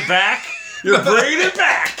bringing it back. You're bringing it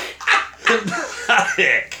back.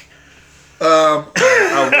 Hypnotic.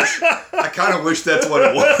 I kind of wish that's what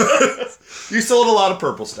it was. You sold a lot of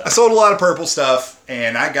purple stuff. I sold a lot of purple stuff,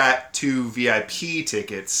 and I got 2 VIP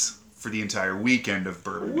tickets for the entire weekend of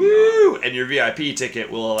Bourbon Woo! And your VIP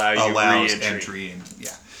ticket will allow you re-entry.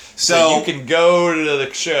 So you can go to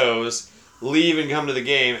the shows, leave and come to the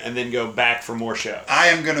game, and then go back for more shows. I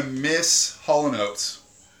am going to miss Hall & Oates.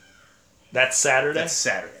 That's Saturday? That's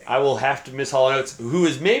Saturday. I will have to miss Hall & Oates, who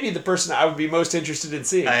is maybe the person I would be most interested in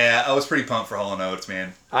seeing. I was pretty pumped for Hall & Oates,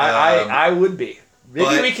 man. I would be.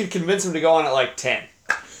 Maybe we could convince him to go on at like 10.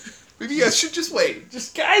 Maybe you guys should just wait.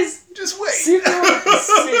 Just wait. See.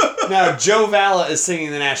 Now, Joe Valla is singing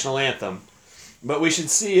the national anthem, but we should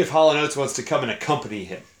see if Hall & Oates wants to come and accompany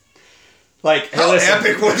him. Like, how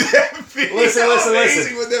epic would that be? Listen.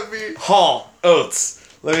 Amazing would that be? Hall,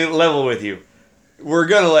 Oates, let me level with you. We're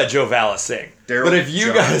gonna let Joe Valla sing. But if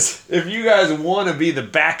you guys want to be the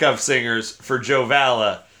backup singers for Joe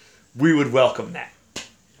Valla, we would welcome that.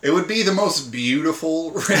 It would be the most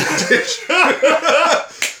beautiful rendition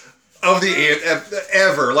of the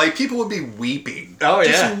ever. Like, people would be weeping. Oh,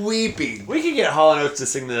 yeah. Just weeping. We could get Hall & Oates to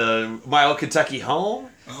sing the My Old Kentucky Home.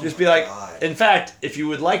 Just be like, God. In fact, if you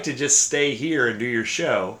would like to just stay here and do your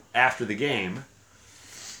show after the game.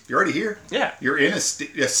 You're already here. Yeah. You're in a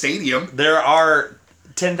stadium. There are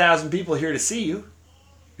 10,000 people here to see you.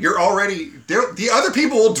 You're already... The other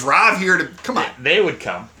people will drive here to... Come on. They would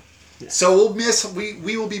come. Yeah. So we'll miss...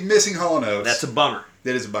 We will be missing Hall & Oates. That's a bummer.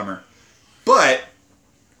 That is a bummer. But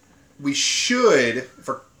we should...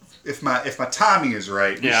 If my timing is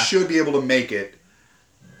right, we should be able to make it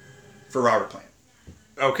for Robert Plant.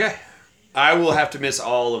 Okay. I will have to miss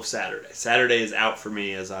all of Saturday. Saturday is out for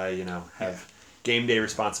me as I, have game day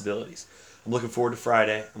responsibilities. I'm looking forward to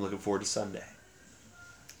Friday. I'm looking forward to Sunday.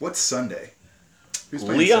 What's Sunday? Who's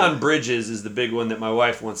playing Leon Sunday? Bridges is the big one that my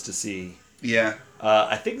wife wants to see. Yeah.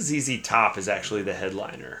 I think ZZ Top is actually the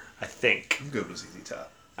headliner. I think. I'm good with ZZ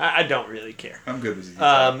Top. I don't really care. I'm good with ZZ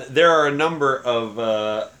Top. There are a number of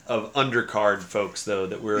undercard folks, though,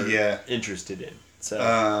 that we're interested in.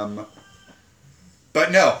 So.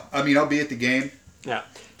 But no, I mean, I'll be at the game. Yeah.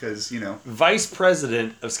 Because, Vice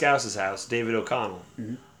President of Scouse's House, David O'Connell,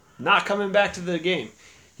 not coming back to the game.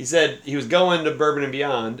 He said he was going to Bourbon and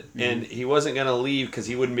Beyond, and he wasn't going to leave because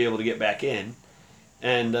he wouldn't be able to get back in.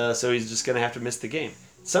 And so he's just going to have to miss the game.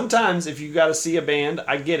 Sometimes, if you got to see a band,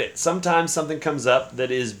 I get it. Sometimes something comes up that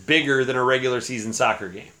is bigger than a regular season soccer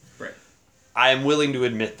game. Right. I am willing to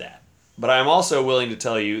admit that. But I am also willing to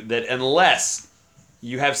tell you that unless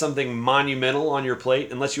you have something monumental on your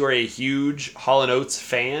plate, unless you are a huge Hall & Oates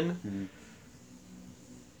fan,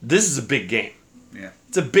 this is a big game. Yeah.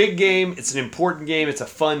 It's a big game. It's an important game. It's a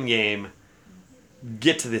fun game.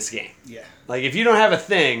 Get to this game. Yeah. Like, if you don't have a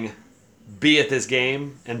thing, be at this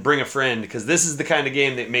game and bring a friend, because this is the kind of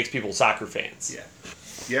game that makes people soccer fans. Yeah.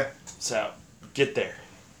 Yeah. So, get there.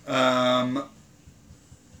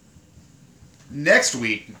 Next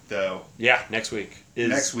week, though. Yeah, next week is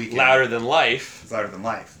next weekend, Louder Than Life. It's Louder Than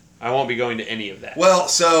Life. I won't be going to any of that. Well,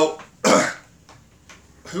 so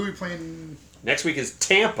who are we playing? Next week is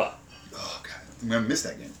Tampa. Oh God, I'm gonna miss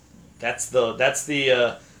that game. That's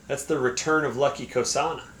the return of Lucky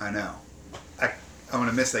Kosana. I know. I'm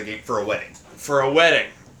gonna miss that game for a wedding. For a wedding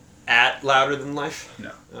at Louder Than Life?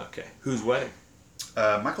 No. Okay. Whose wedding?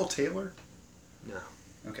 Michael Taylor. No.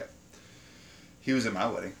 Okay. He was at my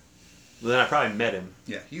wedding. Well, then I probably met him.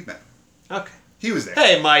 Yeah, you met him. Okay. He was there.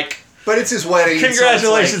 Hey, Mike. But it's his wedding.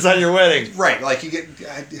 Congratulations on your wedding. Right, like you get.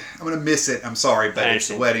 I'm gonna miss it. I'm sorry, but it's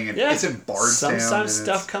the wedding, and it's in Bardstown. Sometimes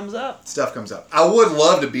stuff comes up. Stuff comes up. I would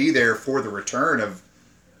love to be there for the return of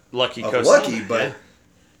Lucky, but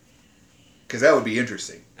because that would be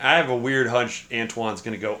interesting. I have a weird hunch Antoine's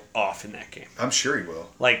gonna go off in that game. I'm sure he will.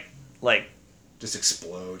 Like just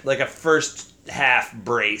explode. Like a first half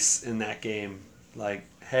brace in that game. Like,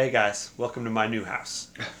 hey guys, welcome to my new house.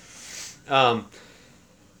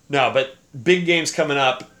 No, but big games coming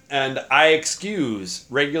up, and I excuse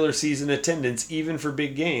regular season attendance even for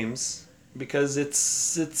big games because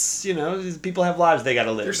it's people have lives they got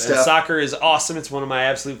to live. And soccer is awesome. It's one of my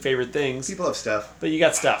absolute favorite things. People have stuff. But you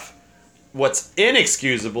got stuff. What's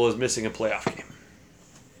inexcusable is missing a playoff game.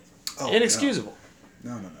 Oh, inexcusable.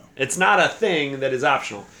 No. It's not a thing that is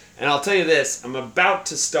optional. And I'll tell you this, I'm about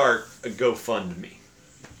to start a GoFundMe.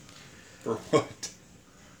 For what?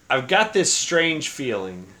 I've got this strange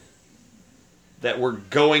feeling that we're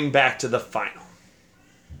going back to the final.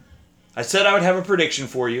 I said I would have a prediction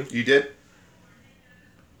for you. You did?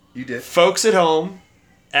 You did. Folks at home,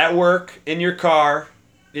 at work, in your car,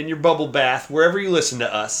 in your bubble bath, wherever you listen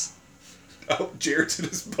to us. Oh, Jared's in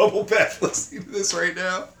his bubble bath listening to this right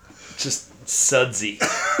now. Just sudsy.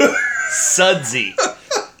 Sudsy.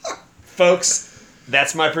 Folks,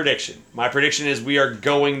 that's my prediction. My prediction is we are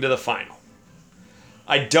going to the final.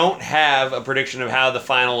 I don't have a prediction of how the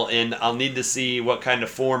final will end. I'll need to see what kind of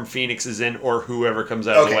form Phoenix is in or whoever comes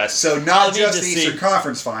out of the West. So not just the Eastern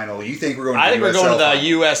Conference final. You think we're going to the USL final? I think we're going to the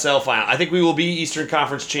final. USL final. I think we will be Eastern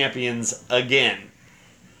Conference champions again.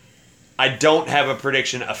 I don't have a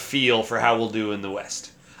prediction, a feel for how we'll do in the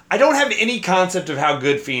West. I don't have any concept of how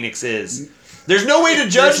good Phoenix is. There's no way to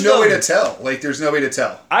judge them. There's no way to tell. There's no way to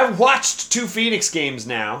tell. I've watched 2 Phoenix games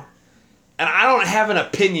now, and I don't have an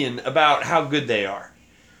opinion about how good they are.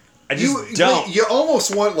 I just don't. You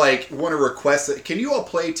almost want to request that. Can you all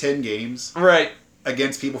play 10 games? Right.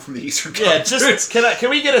 Against people from the Eastern Conference? Yeah, just can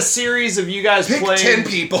we get a series of you guys Pick playing 10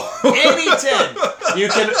 people? Any 10.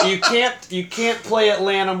 You can't play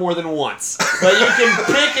Atlanta more than once. But you can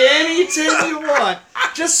pick any 10 you want.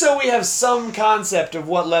 Just so we have some concept of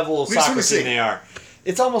what level of soccer team they are.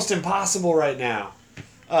 It's almost impossible right now.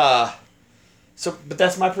 But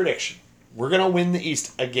that's my prediction. We're gonna win the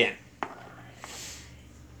East again.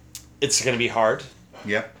 It's going to be hard.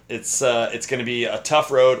 Yeah. It's going to be a tough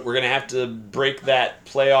road. We're going to have to break that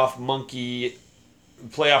playoff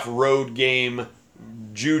road game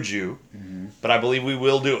juju. Mm-hmm. But I believe we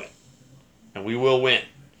will do it. And we will win.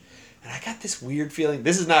 And I got this weird feeling.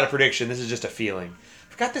 This is not a prediction. This is just a feeling.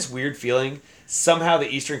 I've got this weird feeling somehow the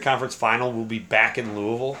Eastern Conference Final will be back in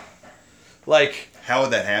Louisville. How would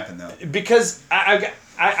that happen, though? Because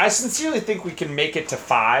I sincerely think we can make it to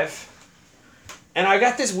 5. And I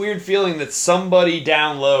got this weird feeling that somebody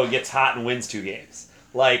down low gets hot and wins 2 games.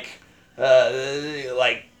 Like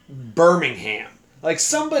Birmingham. Like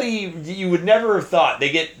somebody you would never have thought. They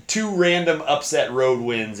get 2 random upset road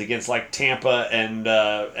wins against Tampa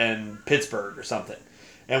and Pittsburgh or something.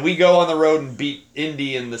 And we go on the road and beat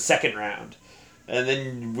Indy in the second round. And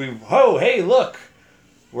then hey, look.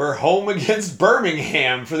 We're home against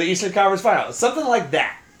Birmingham for the Eastern Conference Final. Something like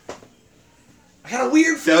that. I got a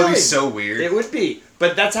weird feeling. That would be so weird. It would be.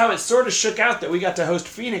 But that's how it sort of shook out that we got to host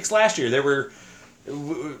Phoenix last year.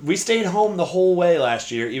 We stayed home the whole way last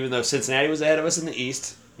year, even though Cincinnati was ahead of us in the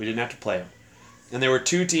East. We didn't have to play them. And there were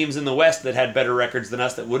 2 teams in the West that had better records than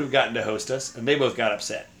us that would have gotten to host us, and they both got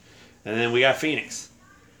upset. And then we got Phoenix.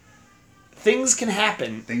 Things can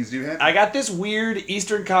happen. Things do happen. I got this weird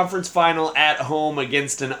Eastern Conference final at home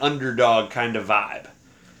against an underdog kind of vibe.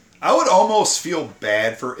 I would almost feel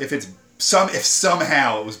bad for if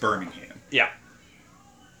somehow it was Birmingham. Yeah.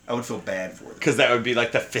 I would feel bad for them. Because that would be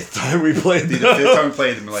like the fifth time we played them. The fifth time we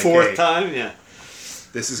played them. Like, fourth time, yeah.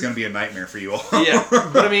 This is going to be a nightmare for you all. Yeah,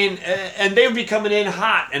 but I mean, and they would be coming in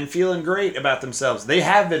hot and feeling great about themselves. They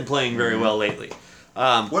have been playing very well lately.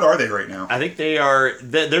 What are they right now? I think they are.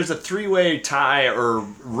 There's a 3-way tie or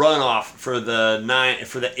runoff for the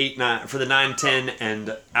 9-10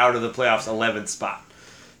 and out of the playoffs 11th spot.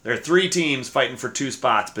 There are 3 teams fighting for 2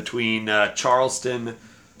 spots between Charleston,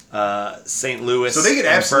 St. Louis. So they could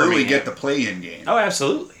and absolutely Birmingham. get the play-in game. Oh,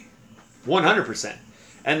 absolutely, 100%.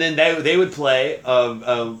 And then they would play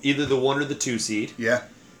either the 1 or the 2 seed. Yeah.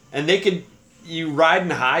 And you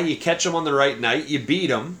riding high, you catch them on the right night, you beat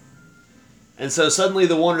them. And so suddenly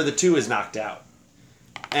the 1 or the 2 is knocked out.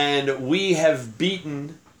 And we have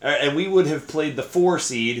beaten, and we would have played the 4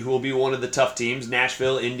 seed, who will be one of the tough teams,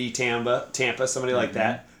 Nashville, Indy, Tampa, somebody like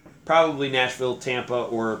that. Probably Nashville, Tampa,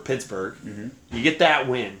 or Pittsburgh. Mm-hmm. You get that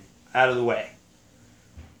win out of the way.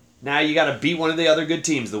 Now you got to beat one of the other good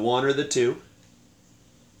teams, the 1 or the 2.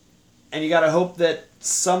 And you got to hope that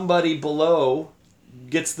somebody below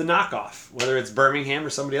gets the knockoff, whether it's Birmingham or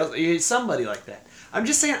somebody else, somebody like that. I'm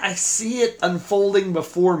just saying, I see it unfolding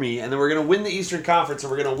before me, and then we're going to win the Eastern Conference,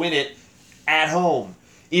 and we're going to win it at home.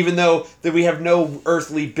 Even though that we have no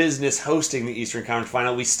earthly business hosting the Eastern Conference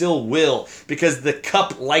Final, we still will, because the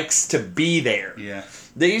Cup likes to be there. Yeah.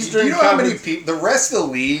 The Eastern you know Conference, how many people, the rest of the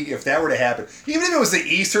league, if that were to happen, even if it was the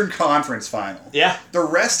Eastern Conference Final, yeah, the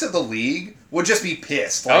rest of the league would just be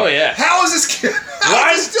pissed. Like, oh, yeah. How is this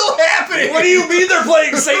still happening? What do you mean they're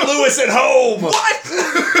playing St. Louis at home? What?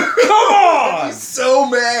 Come on! He's so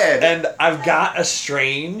mad. And I've got a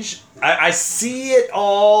strange... I see it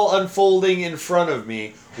all unfolding in front of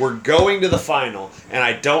me. We're going to the final, and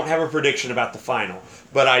I don't have a prediction about the final.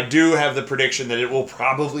 But I do have the prediction that it will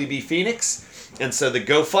probably be Phoenix. And so the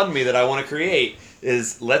GoFundMe that I want to create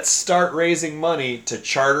is let's start raising money to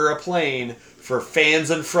charter a plane for fans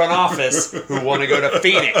in front office who want to go to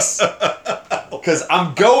Phoenix. Because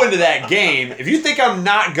I'm going to that game. If you think I'm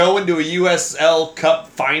not going to a USL Cup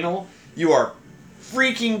final, you are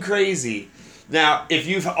freaking crazy. Now, if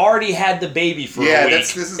you've already had the baby for a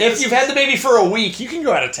week, if you've had the baby for a week, you can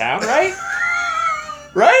go out of town, right?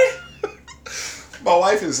 Right? My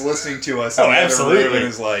wife is listening to us. Oh, in the absolutely. Other room and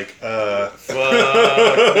is like, Fuck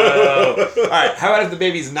no. All right, how about if the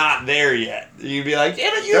baby's not there yet? You'd be like,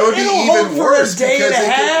 that would be even worse for a day and a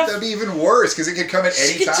half. That'd be even worse because it could come at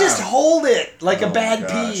any time. She could just hold it like a bad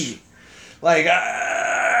gosh. pee. Like,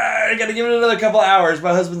 I gotta give it another couple hours.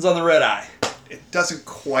 My husband's on the red eye. It doesn't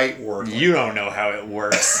quite work. You don't know how it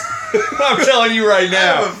works. I'm telling you right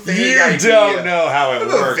now. I have a vague you idea. don't know how it I have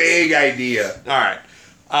works. a vague idea. All right,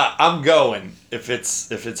 I'm going if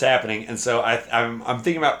it's happening, and so I'm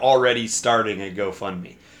thinking about already starting a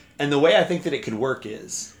GoFundMe. And the way I think that it could work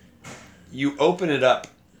is, you open it up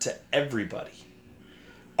to everybody,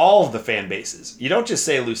 all of the fan bases. You don't just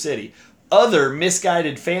say LouCity. Other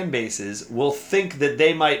misguided fan bases will think that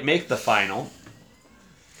they might make the final.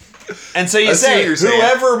 And so you say,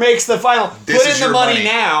 whoever makes the final, put in the money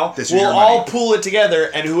now, we'll all pool it together,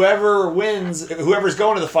 and whoever wins, whoever's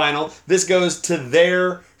going to the final, this goes to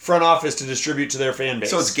their front office to distribute to their fan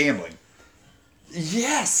base. So it's gambling.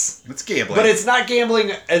 Yes. It's gambling. But it's not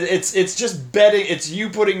gambling, it's just betting, it's you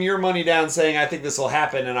putting your money down saying, I think this will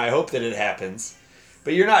happen, and I hope that it happens.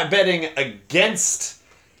 But you're not betting against,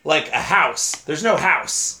 like, a house. There's no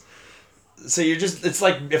house. So you're just, it's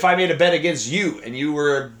like if I made a bet against you and you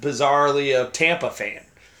were bizarrely a Tampa fan.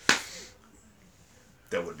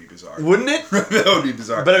 That would be bizarre. Wouldn't it? That would be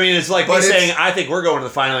bizarre. But I mean, it's like me saying, I think we're going to the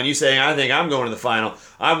final, and you saying, I think I'm going to the final.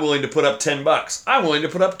 I'm willing to put up $10. I'm willing to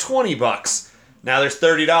put up $20. Now there's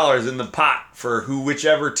 $30 in the pot for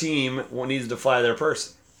whichever team needs to fly their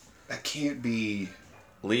person. That can't be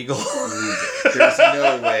legal. There's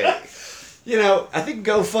no way. You know, I think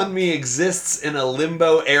GoFundMe exists in a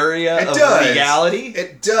limbo area of legality.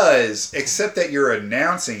 It does, except that you're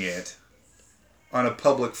announcing it on a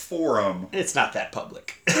public forum. It's not that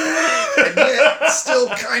public. And yet, it's still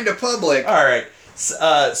kind of public. All right.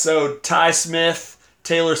 So Ty Smith,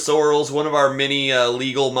 Taylor Sorrells, one of our many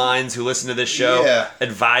legal minds who listen to this show,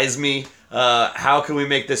 advise me. How can we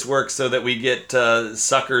make this work so that we get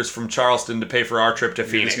suckers from Charleston to pay for our trip to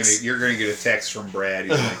Phoenix? You're going to get a text from Brad.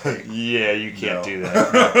 He's like, yeah, you can't do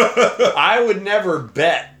that. No. I would never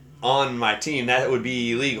bet on my team, that would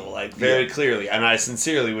be illegal, like very clearly. And I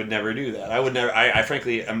sincerely would never do that. I would never. I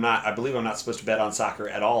frankly am not. I believe I'm not supposed to bet on soccer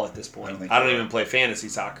at all at this point. I don't even play fantasy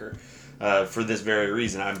soccer for this very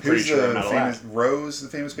reason. I'm pretty sure I'm not allowed. The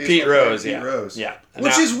famous baseball Pete player? Rose, Pete Rose. Yeah.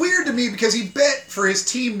 Which is weird to me because he bet for his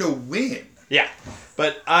team to win. Yeah.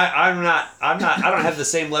 But I'm not. I don't have the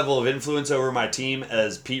same level of influence over my team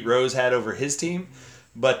as Pete Rose had over his team.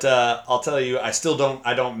 But I'll tell you,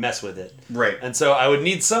 I don't mess with it. Right. And so I would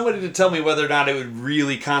need somebody to tell me whether or not it would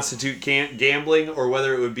really constitute gambling or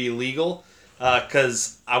whether it would be legal.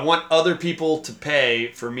 Because I want other people to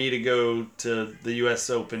pay for me to go to the U.S.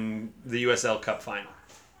 Open, the USL Cup final.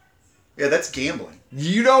 Yeah, that's gambling.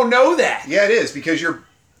 You don't know that. Yeah, it is, because you're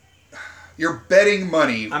betting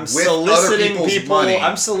money with other people's money.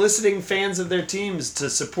 I'm soliciting fans of their teams to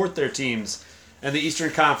support their teams and the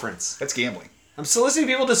Eastern Conference. That's gambling. I'm soliciting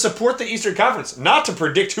people to support the Eastern Conference, not to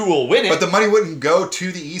predict who will win it. But the money wouldn't go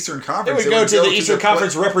to the Eastern Conference. It would go to the Eastern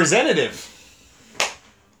Conference representative.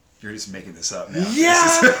 You're just making this up now.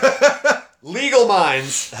 Yeah! Legal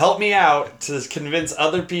minds, help me out to convince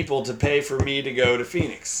other people to pay for me to go to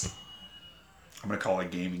Phoenix. I'm going to call a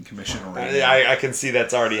gaming commission. I can see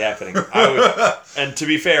that's already happening. And to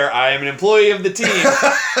be fair, I am an employee of the team,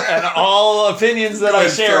 and all opinions that I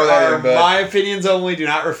share are my opinions only, do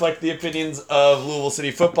not reflect the opinions of Louisville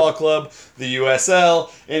City Football Club, the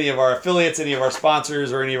USL, any of our affiliates, any of our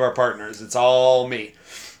sponsors, or any of our partners. It's all me.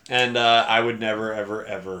 And I would never, ever,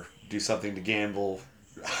 ever do something to gamble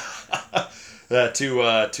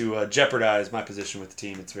to jeopardize my position with the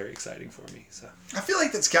team. It's very exciting for me. So I feel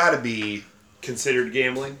like that's got to be considered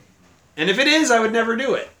gambling. And if it is, I would never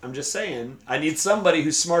do it. I'm just saying. I need somebody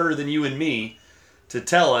who's smarter than you and me to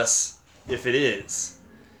tell us if it is.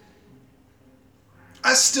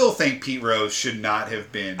 I still think Pete Rose should not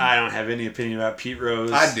have been. I don't have any opinion about Pete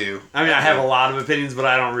Rose. I do. I mean, I have a lot of opinions, but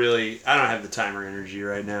I don't have the time or energy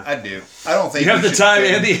right now. I do. I don't think you have the time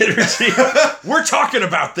and the energy. We're talking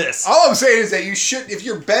about this. All I'm saying is that you should, if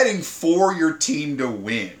you're betting for your team to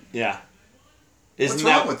win. Yeah. What's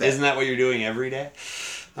wrong with that? Isn't that what you're doing every day?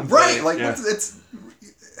 Right. Like, yeah.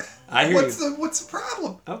 I hear what's the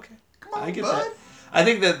problem? Okay. Come on, I get bud. that. I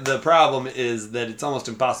think that the problem is that it's almost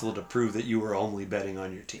impossible to prove that you were only betting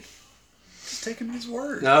on your team. Just taking his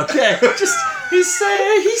word. Okay. He said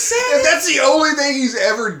if that's the only thing he's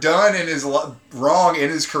ever done in his wrong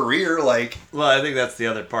in his career, like. Well, I think that's the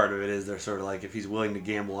other part of it is they're sort of like if he's willing to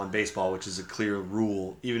gamble on baseball, which is a clear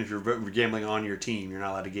rule, even if you're gambling on your team, you're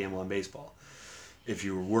not allowed to gamble on baseball. If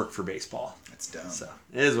you work for baseball. That's dumb. So,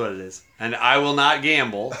 it is what it is. And I will not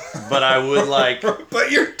gamble, but I would like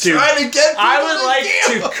but you're trying to get people I would like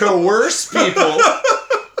to coerce people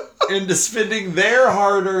into spending their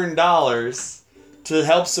hard-earned dollars to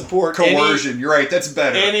help support coercion. You're right. That's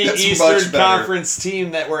better. Any that's Eastern Conference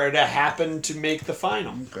team that were to happen to make the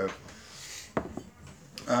final. Okay.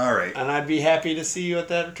 All right. And I'd be happy to see what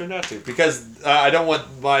that turned out to. Because I don't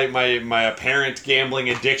want my apparent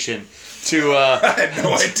gambling addiction to I had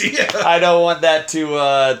no idea. I don't want that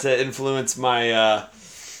to influence my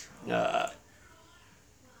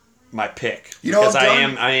my pick. Because I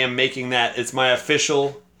am making that. It's my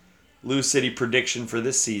official LouCity prediction for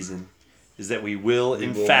this season is that we will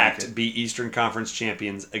in fact be Eastern Conference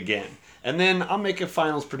champions again. And then I'll make a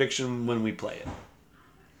finals prediction when we play it.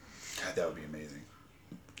 God, that would be amazing.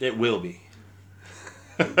 It will be.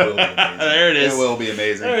 It will be amazing. There it is. It will be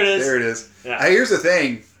amazing. There it is. Yeah. Here's the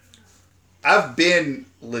thing. I've been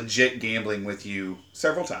legit gambling with you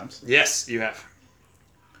several times. Yes, you have.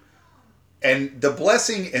 And the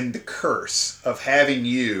blessing and the curse of having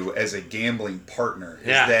you as a gambling partner is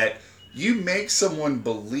that you make someone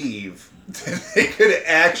believe that they could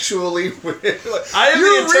actually win. I am You're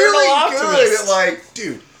the eternal really optimist. good at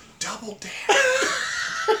dude, double down.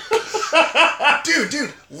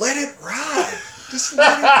 dude, let it ride. Just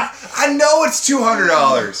let it ride. I know it's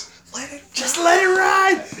 $200. Let it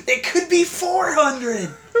ride. It could be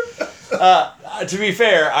 $400. To be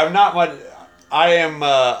fair, I'm not much. I'm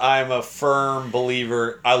a firm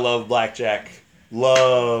believer. I love blackjack.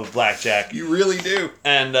 Love blackjack. You really do.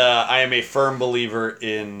 And I am a firm believer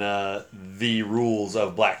in the rules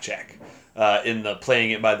of blackjack. In the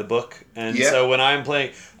playing it by the book. And so when I'm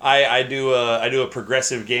playing, I do a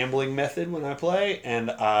progressive gambling method when I play,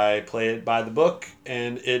 and I play it by the book,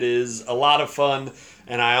 and it is a lot of fun.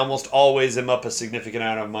 And I almost always am up a significant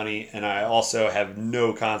amount of money, and I also have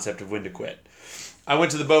no concept of when to quit. I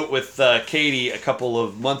went to the boat with Katie a couple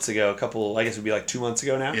of months ago. I guess it would be like 2 months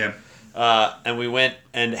ago now. Yeah. And we went,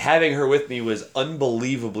 and having her with me was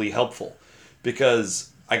unbelievably helpful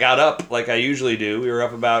because I got up like I usually do. We were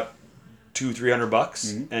up about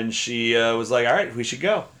 $200-300, and she was like, "All right, we should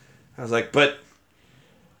go." I was like, but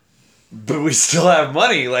we still have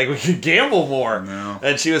money. Like, we could gamble more. No.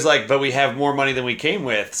 And she was like, but we have more money than we came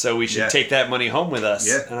with, so we should take that money home with us.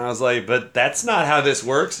 Yeah. And I was like, but that's not how this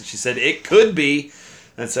works. And she said, it could be.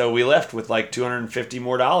 And so we left with like $250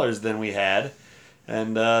 more than we had.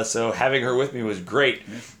 And so having her with me was great.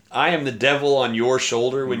 Yeah. I am the devil on your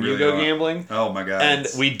shoulder when you go gambling. Oh, my God. And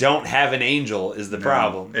we don't have an angel is the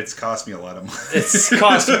problem. It's cost me a lot of money. It's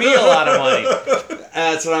cost me a lot of money.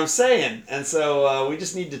 That's what I'm saying. And so we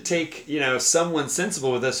just need to take, someone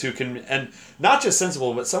sensible with us who can, and not just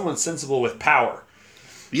sensible, but someone sensible with power.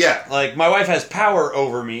 Yeah. Like, my wife has power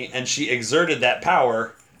over me, and she exerted that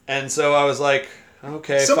power. And so I was like,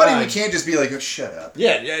 okay, somebody fine. We can't just be like, oh, shut up.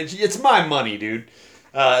 Yeah, it's my money, dude.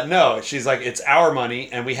 No, she's like, it's our money,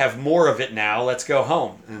 and we have more of it now. Let's go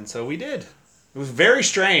home. And so we did. It was very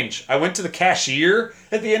strange. I went to the cashier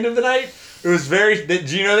at the end of the night. It was very...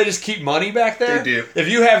 Do you know they just keep money back there? They do. If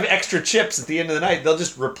you have extra chips at the end of the night, they'll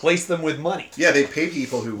just replace them with money. Yeah, they pay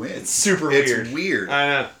people who win. It's super weird. It's weird. I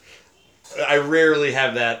know. I rarely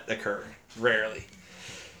have that occur. Rarely.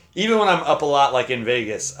 Even when I'm up a lot, like in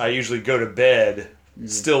Vegas, I usually go to bed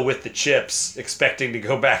still with the chips, expecting to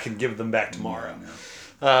go back and give them back tomorrow.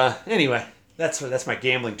 Anyway, that's my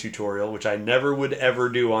gambling tutorial, which I never would ever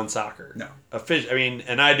do on soccer. No.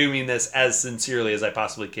 And I do mean this as sincerely as I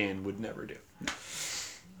possibly can, would never do. No.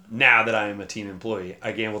 Now that I am a team employee,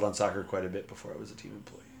 I gambled on soccer quite a bit before I was a team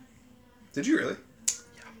employee. Did you really?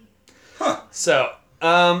 Yeah. Huh. So,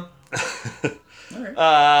 all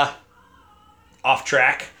right. Off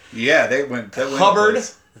track. Yeah, they went. Hubbard,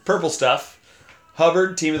 purple stuff.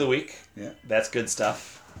 Hubbard, team of the week. Yeah. That's good stuff.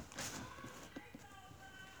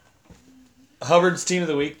 Hubbard's team of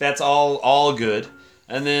the week. That's all good.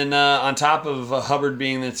 And then on top of Hubbard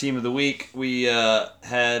being the team of the week, we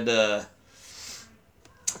had a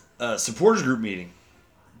supporters group meeting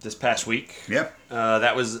this past week. Yep.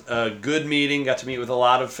 That was a good meeting. Got to meet with a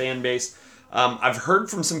lot of fan base. I've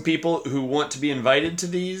heard from some people who want to be invited to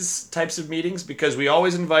these types of meetings because we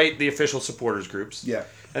always invite the official supporters groups. Yeah.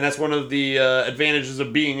 And that's one of the advantages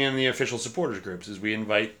of being in the official supporters groups is we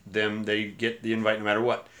invite them. They get the invite no matter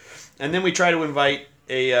what. And then we try to invite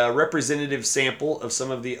a representative sample of some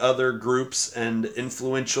of the other groups and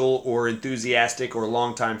influential or enthusiastic or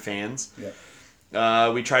longtime fans.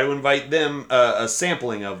 Yeah. We try to invite them, a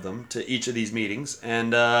sampling of them, to each of these meetings.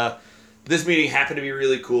 And this meeting happened to be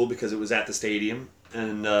really cool because it was at the stadium.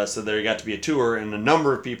 And so there got to be a tour. And a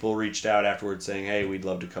number of people reached out afterwards saying, hey, we'd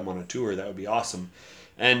love to come on a tour. That would be awesome.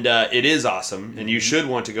 And it is awesome, and you should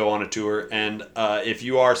want to go on a tour. And if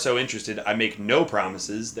you are so interested, I make no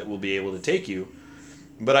promises that we'll be able to take you.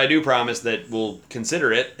 But I do promise that we'll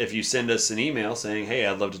consider it if you send us an email saying, hey,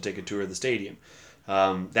 I'd love to take a tour of the stadium.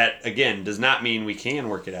 That, again, does not mean we can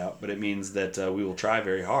work it out, but it means that we will try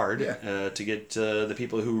very hard to get the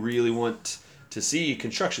people who really want to see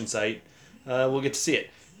construction site, will get to see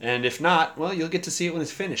it. And if not, well, you'll get to see it when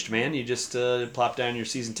it's finished, man. You just plop down your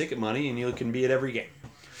season ticket money, and you can be at every game.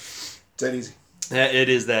 It's that easy. It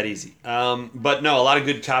is that easy. But no, a lot of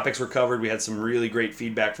good topics were covered. We had some really great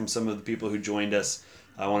feedback from some of the people who joined us.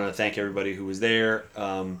 I want to thank everybody who was there.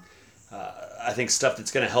 I think stuff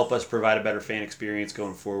that's going to help us provide a better fan experience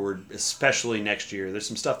going forward, especially next year. There's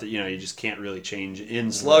some stuff that you just can't really change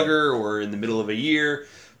in Slugger or in the middle of a year,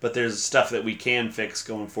 but there's stuff that we can fix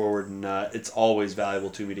going forward, and it's always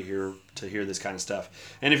valuable to me to hear this kind of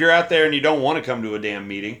stuff. And if you're out there and you don't want to come to a damn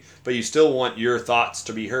meeting, but you still want your thoughts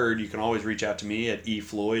to be heard, you can always reach out to me at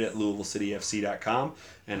efloyd@louisvillecityfc.com,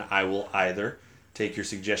 and I will either take your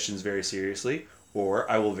suggestions very seriously,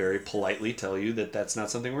 or I will very politely tell you that that's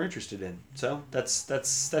not something we're interested in. So that's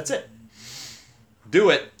it. Do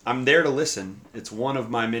it. I'm there to listen. It's one of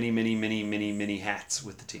my many, many, many, many, many hats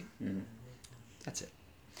with the team. Mm-hmm. That's it.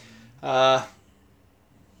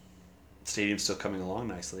 Stadium's still coming along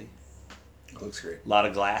nicely. It looks great. A lot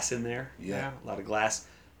of glass in there. Yeah. A lot of glass.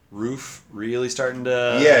 Roof really starting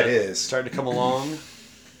to... Yeah, it is. Starting to come along.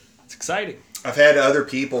 It's exciting. I've had other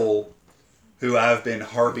people who I've been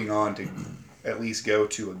harping on to at least go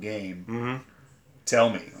to a game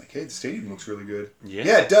tell me, like, hey, the stadium looks really good.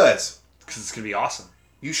 Yeah, it does. Because it's going to be awesome.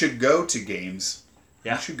 You should go to games.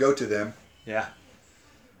 Yeah. You should go to them. Yeah.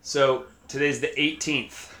 So, today's the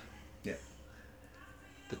 18th. Yeah.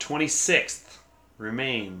 The 26th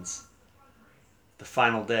remains the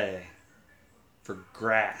final day for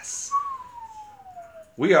grass.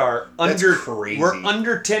 We are we're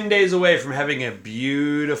under 10 days away from having a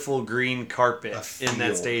beautiful green carpet in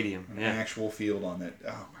that stadium. An actual field on that.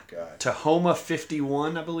 Oh my God. Tahoma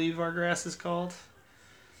 51, I believe our grass is called.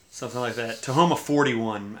 Something like that. Tahoma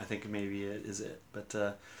 41, I think maybe it is it.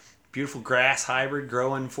 But beautiful grass hybrid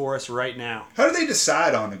growing for us right now. How do they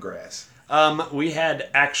decide on the grass? We had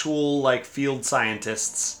actual field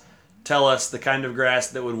scientists tell us the kind of grass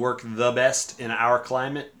that would work the best in our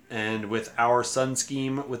climate and with our sun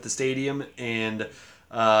scheme with the stadium, and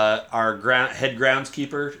our head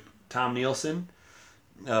groundskeeper Tom Nielsen,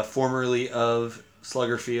 formerly of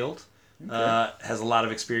Slugger Field, has a lot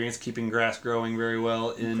of experience keeping grass growing very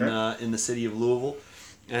well in the city of Louisville,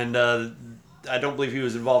 and I don't believe he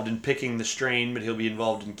was involved in picking the strain, but he'll be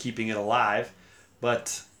involved in keeping it alive.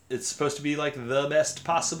 But it's supposed to be the best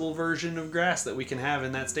possible version of grass that we can have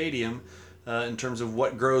in that stadium, in terms of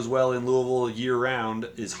what grows well in Louisville year-round,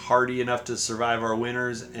 is hardy enough to survive our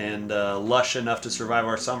winters and lush enough to survive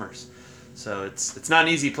our summers. So it's not an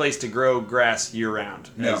easy place to grow grass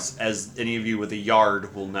year-round, as any of you with a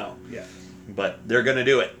yard will know. Yeah. But they're going to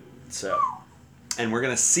do it. So, and we're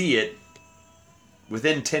going to see it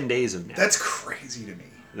within 10 days of now. That's crazy to me.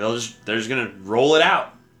 They're just going to roll it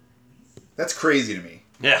out. That's crazy to me.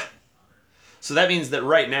 Yeah. So that means that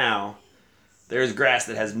right now, there's grass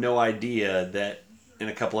that has no idea that in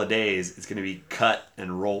a couple of days it's going to be cut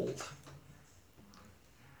and rolled.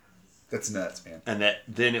 That's nuts, man. And that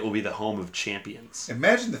then it will be the home of champions.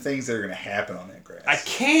 Imagine the things that are going to happen on that grass. I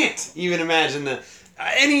can't even imagine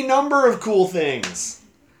any number of cool things.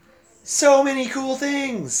 So many cool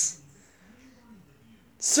things.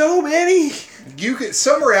 So many.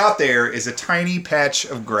 Somewhere out there is a tiny patch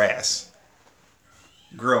of grass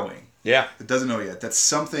growing. Yeah. It doesn't know yet. That's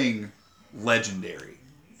something legendary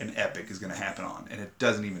and epic is going to happen on, and it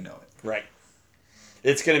doesn't even know it. Right.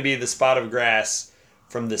 It's going to be the spot of grass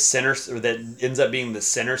from the center, or that ends up being the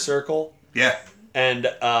center circle. Yeah. And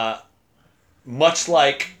much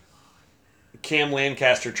like Cam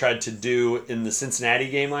Lancaster tried to do in the Cincinnati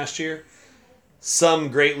game last year, some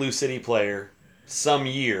great LouCity player some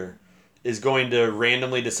year is going to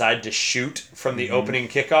randomly decide to shoot from the opening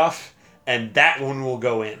kickoff, and that one will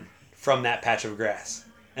go in from that patch of grass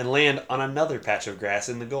and land on another patch of grass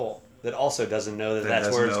in the goal that also doesn't know that that's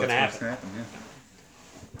where it's going to happen. Yeah.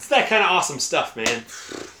 It's that kind of awesome stuff, man.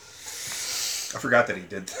 I forgot that he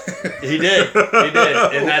did that. He did.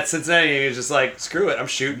 In that Cincinnati, he was just like, screw it, I'm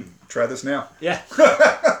shooting. Try this now. Yeah.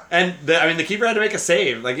 And the keeper had to make a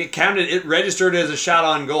save. It registered as a shot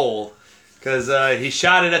on goal because he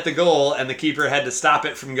shot it at the goal and the keeper had to stop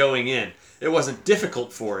it from going in. It wasn't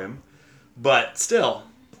difficult for him, but still,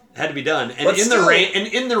 it had to be done. And in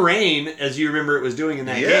the rain, as you remember it was doing in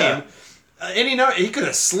that game, he could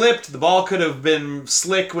have slipped. The ball could have been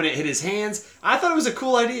slick when it hit his hands. I thought it was a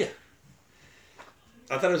cool idea.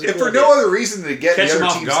 If for no other reason than to get the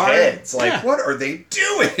other team's heads. What are they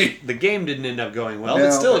doing? The game didn't end up going well,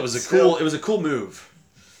 but still, it was a cool move.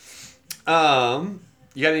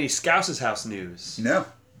 You got any Scouse's house news? No.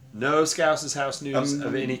 No Scouse's house news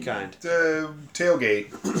of any kind. The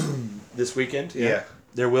tailgate. This weekend? Yeah.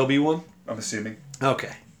 There will be one? I'm assuming.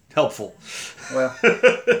 Okay. Helpful. Well.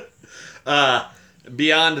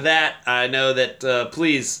 Beyond that, I know that,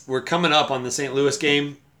 please, we're coming up on the St. Louis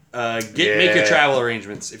game. Make your travel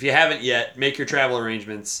arrangements. If you haven't yet, make your travel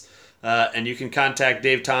arrangements. And you can contact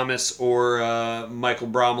Dave Thomas or Michael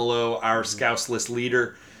Bromelo, our Scouse list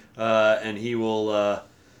leader, and he will.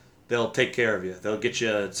 They'll take care of you. They'll get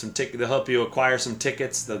you some They'll help you acquire some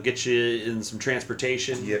tickets. They'll get you in some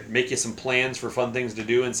transportation. Yep. Make you some plans for fun things to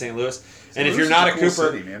do in St. Louis. And if Louis you're not a cool Cooper,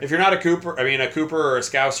 city, man. if you're not a Cooper or a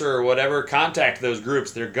Scouser or whatever, contact those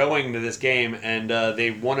groups. They're going to this game and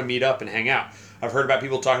they want to meet up and hang out. I've heard about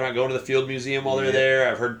people talking about going to the Field Museum while they're there.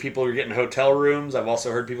 I've heard people are getting hotel rooms. I've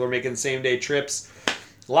also heard people are making same-day trips.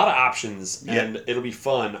 A lot of options, and it'll be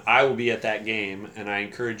fun. I will be at that game, and I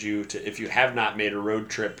encourage you to, if you have not made a road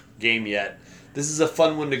trip game yet, this is a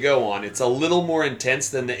fun one to go on. It's a little more intense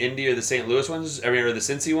than the Indy or the St. Louis ones, or the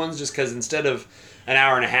Cincy ones, just because instead of an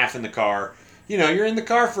hour and a half in the car, you're in the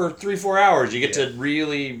car for 3-4 hours. You get to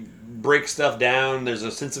really break stuff down. There's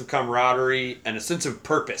a sense of camaraderie and a sense of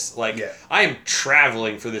purpose. I am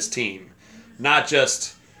traveling for this team, not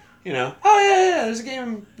just, there's a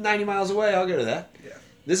game 90 miles away. I'll go to that. Yeah.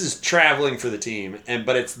 This is traveling for the team,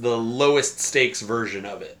 but it's the lowest stakes version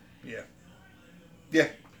of it. Yeah. Yeah.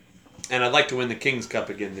 And I'd like to win the Kings Cup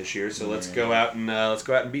again this year, so let's go out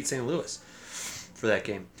and beat St. Louis for that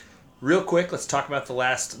game. Real quick, let's talk about the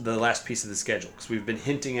last piece of the schedule because we've been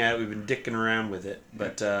hinting at it, we've been dicking around with it,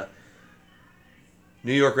 but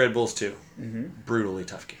New York Red Bulls 2, brutally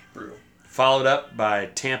tough game. Brutal. Followed up by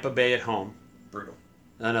Tampa Bay at home, Brutal.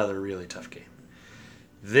 Another really tough game.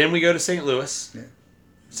 Then we go to St. Louis. Yeah.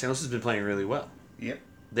 St. Louis has been playing really well. Yep.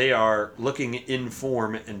 They are looking in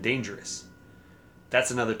form and dangerous. That's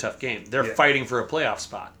another tough game. They're fighting for a playoff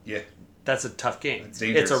spot. Yeah. That's a tough game. It's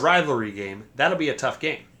dangerous. It's a rivalry game. That'll be a tough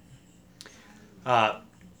game.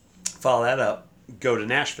 Follow that up. Go to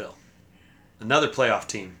Nashville. Another playoff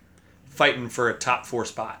team fighting for a top 4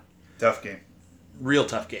 spot. Tough game. Real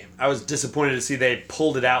tough game. I was disappointed to see they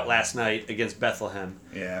pulled it out last night against Bethlehem.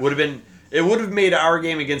 Yeah. It would have made our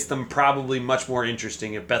game against them probably much more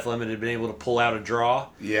interesting if Bethlehem had been able to pull out a draw.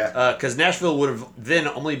 Yeah. Because Nashville would have then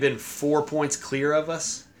only been 4 points clear of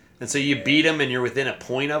us. And so you beat them and you're within a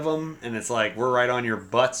point of them. And it's like, we're right on your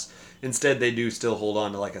butts. Instead, they do still hold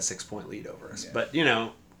on to like a 6-point lead over us. Yeah. But,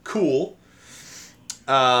 cool.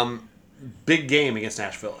 Big game against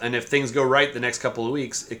Nashville. And if things go right the next couple of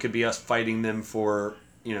weeks, it could be us fighting them for,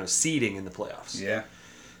 seeding in the playoffs.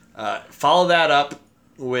 Yeah. Follow that up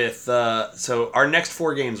with, so our next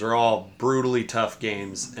 4 games are all brutally tough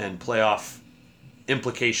games and playoff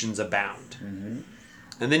implications abound. Mm-hmm.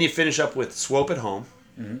 And then you finish up with Swope at home.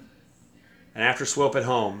 Mm-hmm. And after Swope at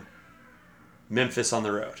home, Memphis on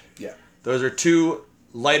the road. Yeah. Those are 2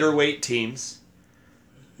 lighter weight teams.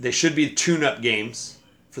 They should be tune-up games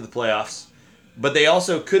for the playoffs. But they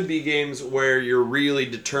also could be games where you're really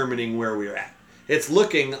determining where we're at. It's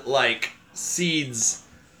looking like seeds,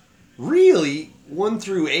 really, 1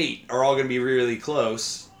 through 8 are all going to be really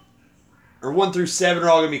close. Or 1 through 7 are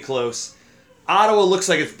all going to be close. Ottawa looks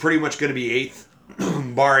like it's pretty much going to be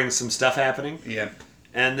 8th, barring some stuff happening. Yeah.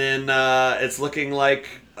 And then it's looking like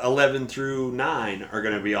 11 through 9 are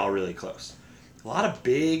going to be all really close. A lot of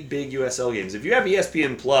big USL games. If you have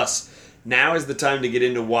ESPN Plus, now is the time to get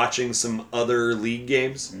into watching some other league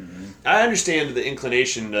games. Mm-hmm. I understand the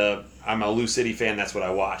inclination to, I'm a LouCity fan, that's what I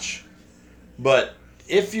watch. But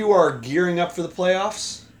if you are gearing up for the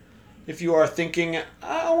playoffs, if you are thinking,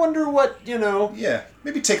 I wonder what, Yeah,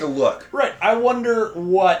 maybe take a look. Right, I wonder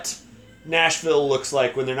what Nashville looks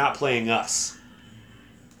like when they're not playing us.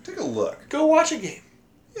 Take a look. Go watch a game.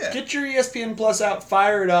 Yeah. Get your ESPN Plus out,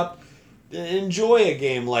 fire it up, enjoy a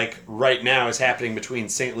game like right now is happening between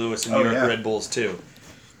St. Louis and New York Red Bulls too.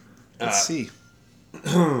 Let's see.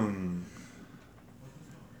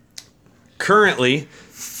 Currently,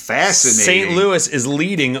 fascinating. St. Louis is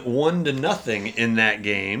leading 1-0 in that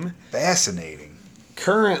game. Fascinating.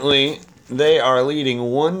 Currently, they are leading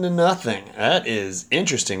 1-0. That is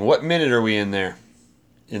interesting. What minute are we in there?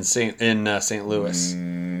 In St. Louis.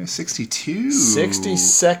 62.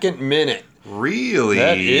 62nd minute. Really?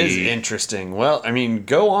 That is interesting. Well,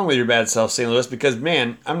 go on with your bad self, St. Louis, because,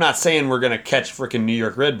 man, I'm not saying we're going to catch freaking New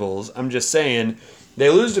York Red Bulls. I'm just saying they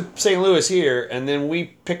lose to St. Louis here, and then we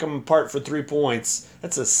pick them apart for 3 points.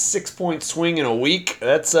 That's a 6-point swing in a week.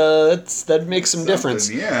 That makes some difference.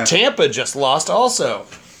 Yeah. Tampa just lost also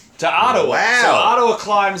to Ottawa. Wow. So Ottawa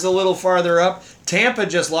climbs a little farther up. Tampa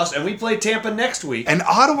just lost, and we play Tampa next week. And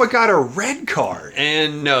Ottawa got a red card.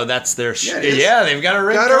 And no, that's their Yeah, they've got a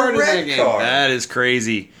red card in their game. That is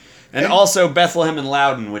crazy. And also Bethlehem and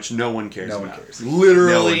Loudon, which no one cares about. No one cares.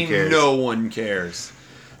 Literally no one cares.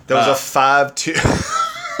 That was a 5-2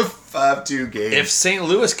 5-2 game. If St.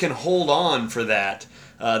 Louis can hold on for that,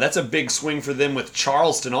 that's a big swing for them with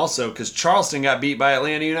Charleston also, because Charleston got beat by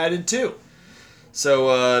Atlanta United too.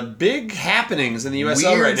 So big happenings in the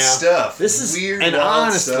USL Weird right now. Stuff. This is Weird, and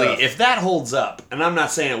honestly, stuff. if that holds up, and I'm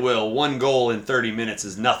not saying it will, 1 goal in 30 minutes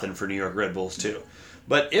is nothing for New York Red Bulls too.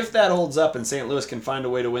 But if that holds up and St. Louis can find a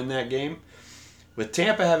way to win that game, with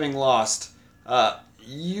Tampa having lost,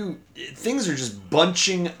 things are just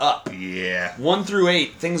bunching up. Yeah. 1 through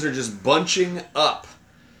 8, things are just bunching up.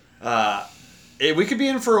 We could be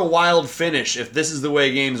in for a wild finish if this is the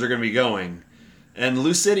way games are going to be going. And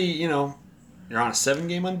LouCity, you're on a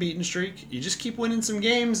 7-game unbeaten streak. You just keep winning some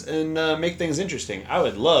games and make things interesting. I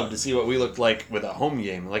would love to see what we looked like with a home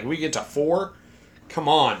game. Like, we get to 4? Come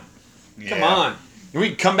on. Yeah. Come on.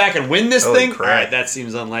 We come back and win this thing? Crap. All right, that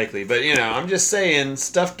seems unlikely. But, I'm just saying,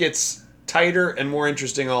 stuff gets tighter and more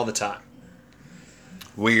interesting all the time.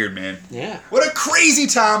 Weird, man. Yeah. What a crazy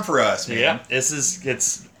time for us, man. Yeah,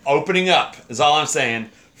 it's opening up, is all I'm saying,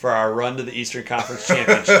 for our run to the Eastern Conference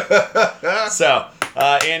Championship. So,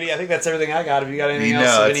 Andy, I think that's everything I got. Have you got anything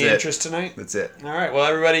else of any interest tonight? That's it. All right. Well,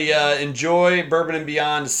 everybody, enjoy Bourbon and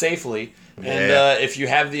Beyond safely. And if you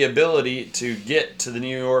have the ability to get to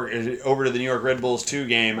over to the New York Red Bulls 2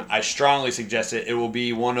 game, I strongly suggest it. It will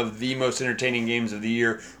be one of the most entertaining games of the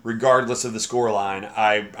year, regardless of the scoreline.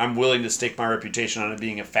 I'm willing to stake my reputation on it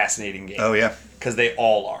being a fascinating game. Oh, yeah. Because they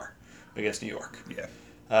all are against New York. Yeah.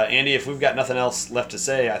 Andy, if we've got nothing else left to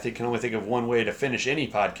say, I can only think of one way to finish any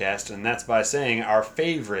podcast, and that's by saying our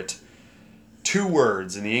favorite 2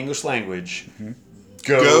 words in the English language. Mm-hmm.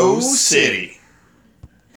 Go City.